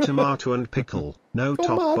 Hamburger with tomato and pickle. No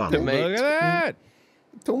top bun. Mate. Look at that.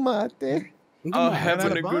 Tomate. Oh, having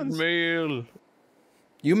out a of good buns. meal.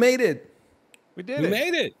 You made it. We did We it.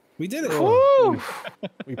 made it. We did it. Woo!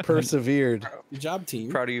 We persevered. Good job,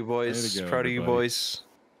 team. Proud of you boys. Way to go, Proud of you everybody. boys.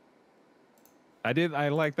 I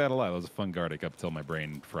like that a lot. It was a fun Gardic up till my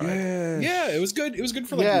brain fried. Yeah, it was good. It was good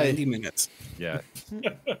for like 90 minutes. Yeah.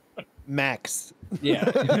 Max. Yeah.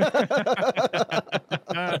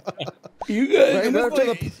 You guys,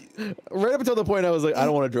 right up until the point I was like, I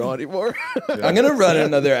don't want to draw anymore. I'm gonna run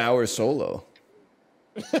another hour solo.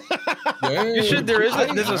 You should. There's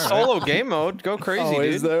a solo game mode. Go crazy,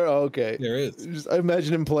 dude. Is there? Oh, okay. There is. Just, I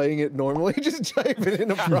imagine him playing it normally, just typing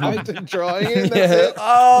in a prompt and drawing it. That's Yeah. it.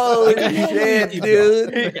 Oh shit,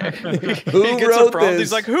 dude! Who He gets a wrote prompt. this?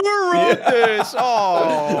 He's like, who wrote this?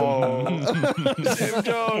 Oh, same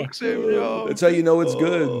joke, same joke. That's how you know it's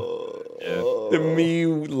good. Me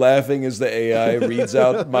laughing as the AI reads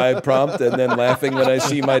out my prompt and then laughing when I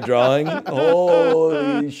see my drawing.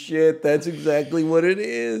 Holy shit, that's exactly what it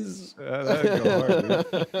is. That'd go hard.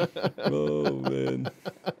 Oh, man.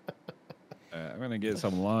 I'm going to get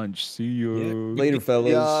some lunch. See you. Later,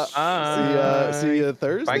 fellas. See ya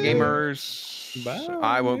Thursday. Bye, gamers. Bye.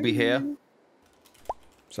 I won't be here.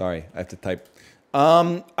 Sorry, I have to type.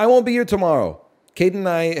 I won't be here tomorrow. Kate and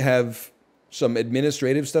I have some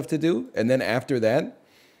administrative stuff to do, and then after that,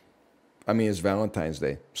 I mean, it's Valentine's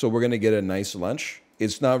Day, so we're gonna get a nice lunch.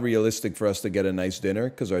 It's not realistic for us to get a nice dinner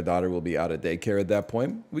because our daughter will be out of daycare at that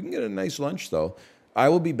point. We can get a nice lunch though. I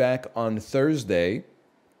will be back on Thursday.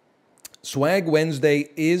 Swag Wednesday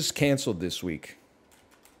is canceled this week.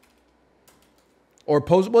 Or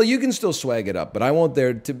well, you can still swag it up, but I won't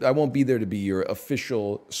be there to be your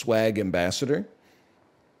official swag ambassador.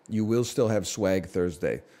 You will still have Swag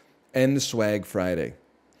Thursday and Swag Friday.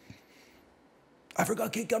 I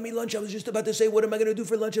forgot Kate got me lunch. I was just about to say, what am I going to do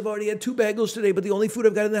for lunch? I've already had 2 bagels today, but the only food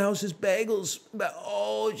I've got in the house is bagels.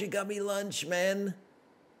 Oh, she got me lunch, man.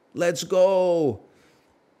 Let's go.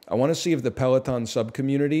 I want to see if the Peloton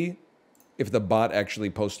sub-community, if the bot actually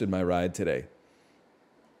posted my ride today.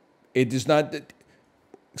 It does not...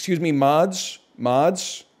 Excuse me, mods.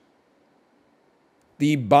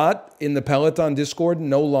 The bot in the Peloton Discord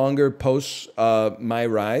no longer posts my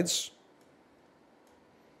rides.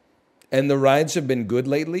 And the rides have been good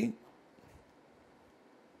lately.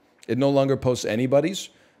 It no longer posts anybody's.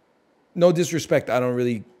 No disrespect, I don't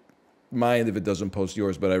really mind if it doesn't post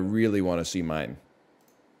yours, but I really want to see mine.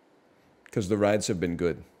 Because the rides have been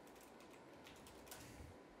good.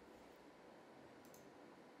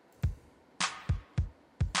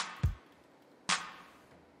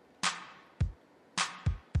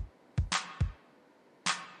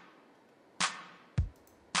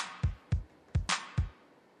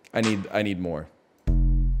 I need more.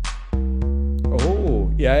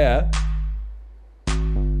 Oh, yeah.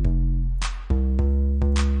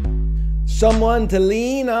 Someone to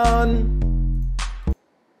lean on.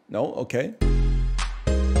 No, okay.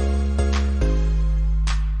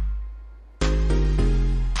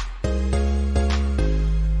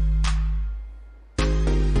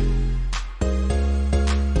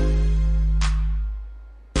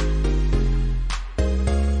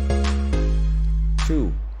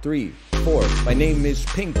 Two, 3, 4. My name is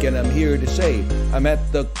Pink and I'm here to say I'm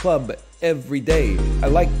at the club every day. I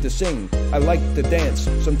like to sing, I like to dance.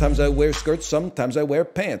 Sometimes I wear skirts, sometimes I wear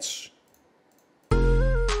pants. Ooh.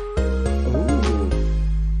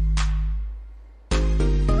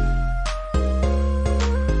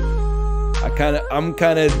 I'm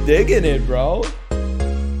kinda digging it, bro.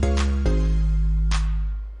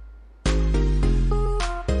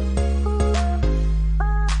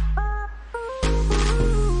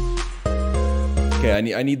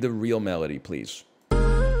 Okay, I need the real melody, please.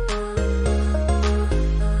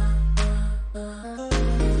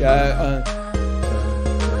 Yeah,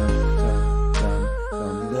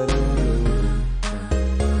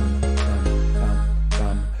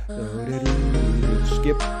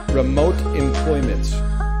 skip remote employment.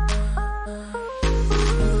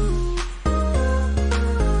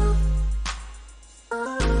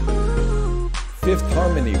 Fifth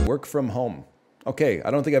Harmony, work from home. Okay, I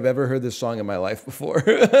don't think I've ever heard this song in my life before. I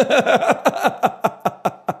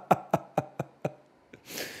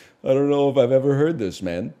don't know if I've ever heard this,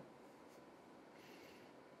 man.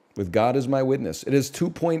 With God as my witness. It has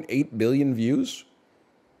 2.8 billion views.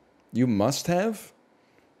 You must have?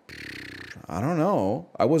 I don't know.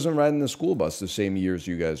 I wasn't riding the school bus the same years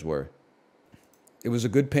you guys were. It was a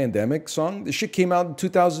good pandemic song. This shit came out in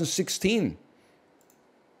 2016.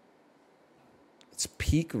 It's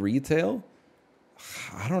peak retail?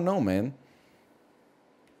 I don't know, man.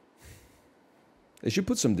 They should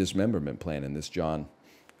put some dismemberment plan in this, John.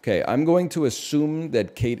 Okay, I'm going to assume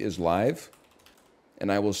that Kate is live,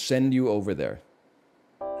 and I will send you over there.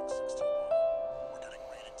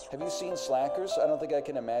 Have you seen Slackers? I don't think I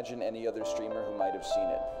can imagine any other streamer who might have seen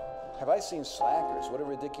it. Have I seen Slackers? What a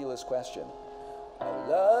ridiculous question. I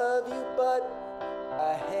love you, but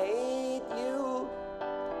I hate you,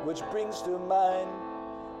 which brings to mind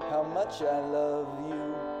how much I love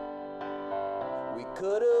you. We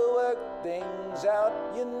could have worked things out,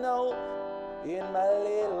 you know, in my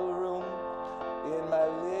little room, in my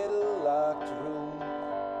little locked room.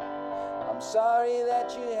 I'm sorry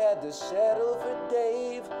that you had to settle for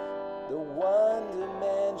Dave, the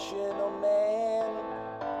one-dimensional man.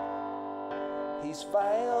 He's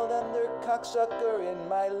filed under cocksucker in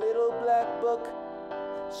my little black book.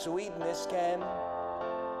 Sweetness can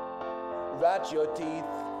rot your teeth,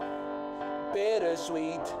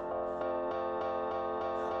 bittersweet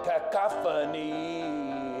cacophony,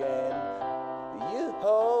 and you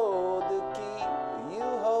hold the key, you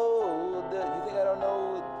hold the... You think I don't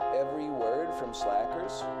know every word from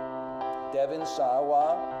Slackers? Devin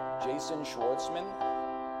Sawa, Jason Schwartzman.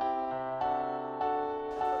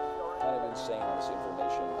 Kind of insane this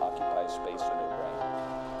information occupies space in their brain.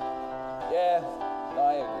 Yeah, no,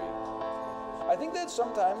 I agree. I think that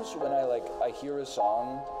sometimes when I hear a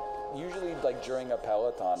song, usually like during a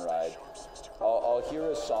Peloton ride, I'll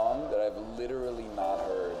hear a song that I've literally not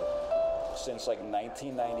heard since like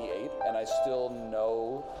 1998, and I still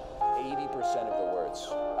know 80% of the words.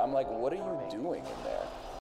 I'm like, what are you doing in there?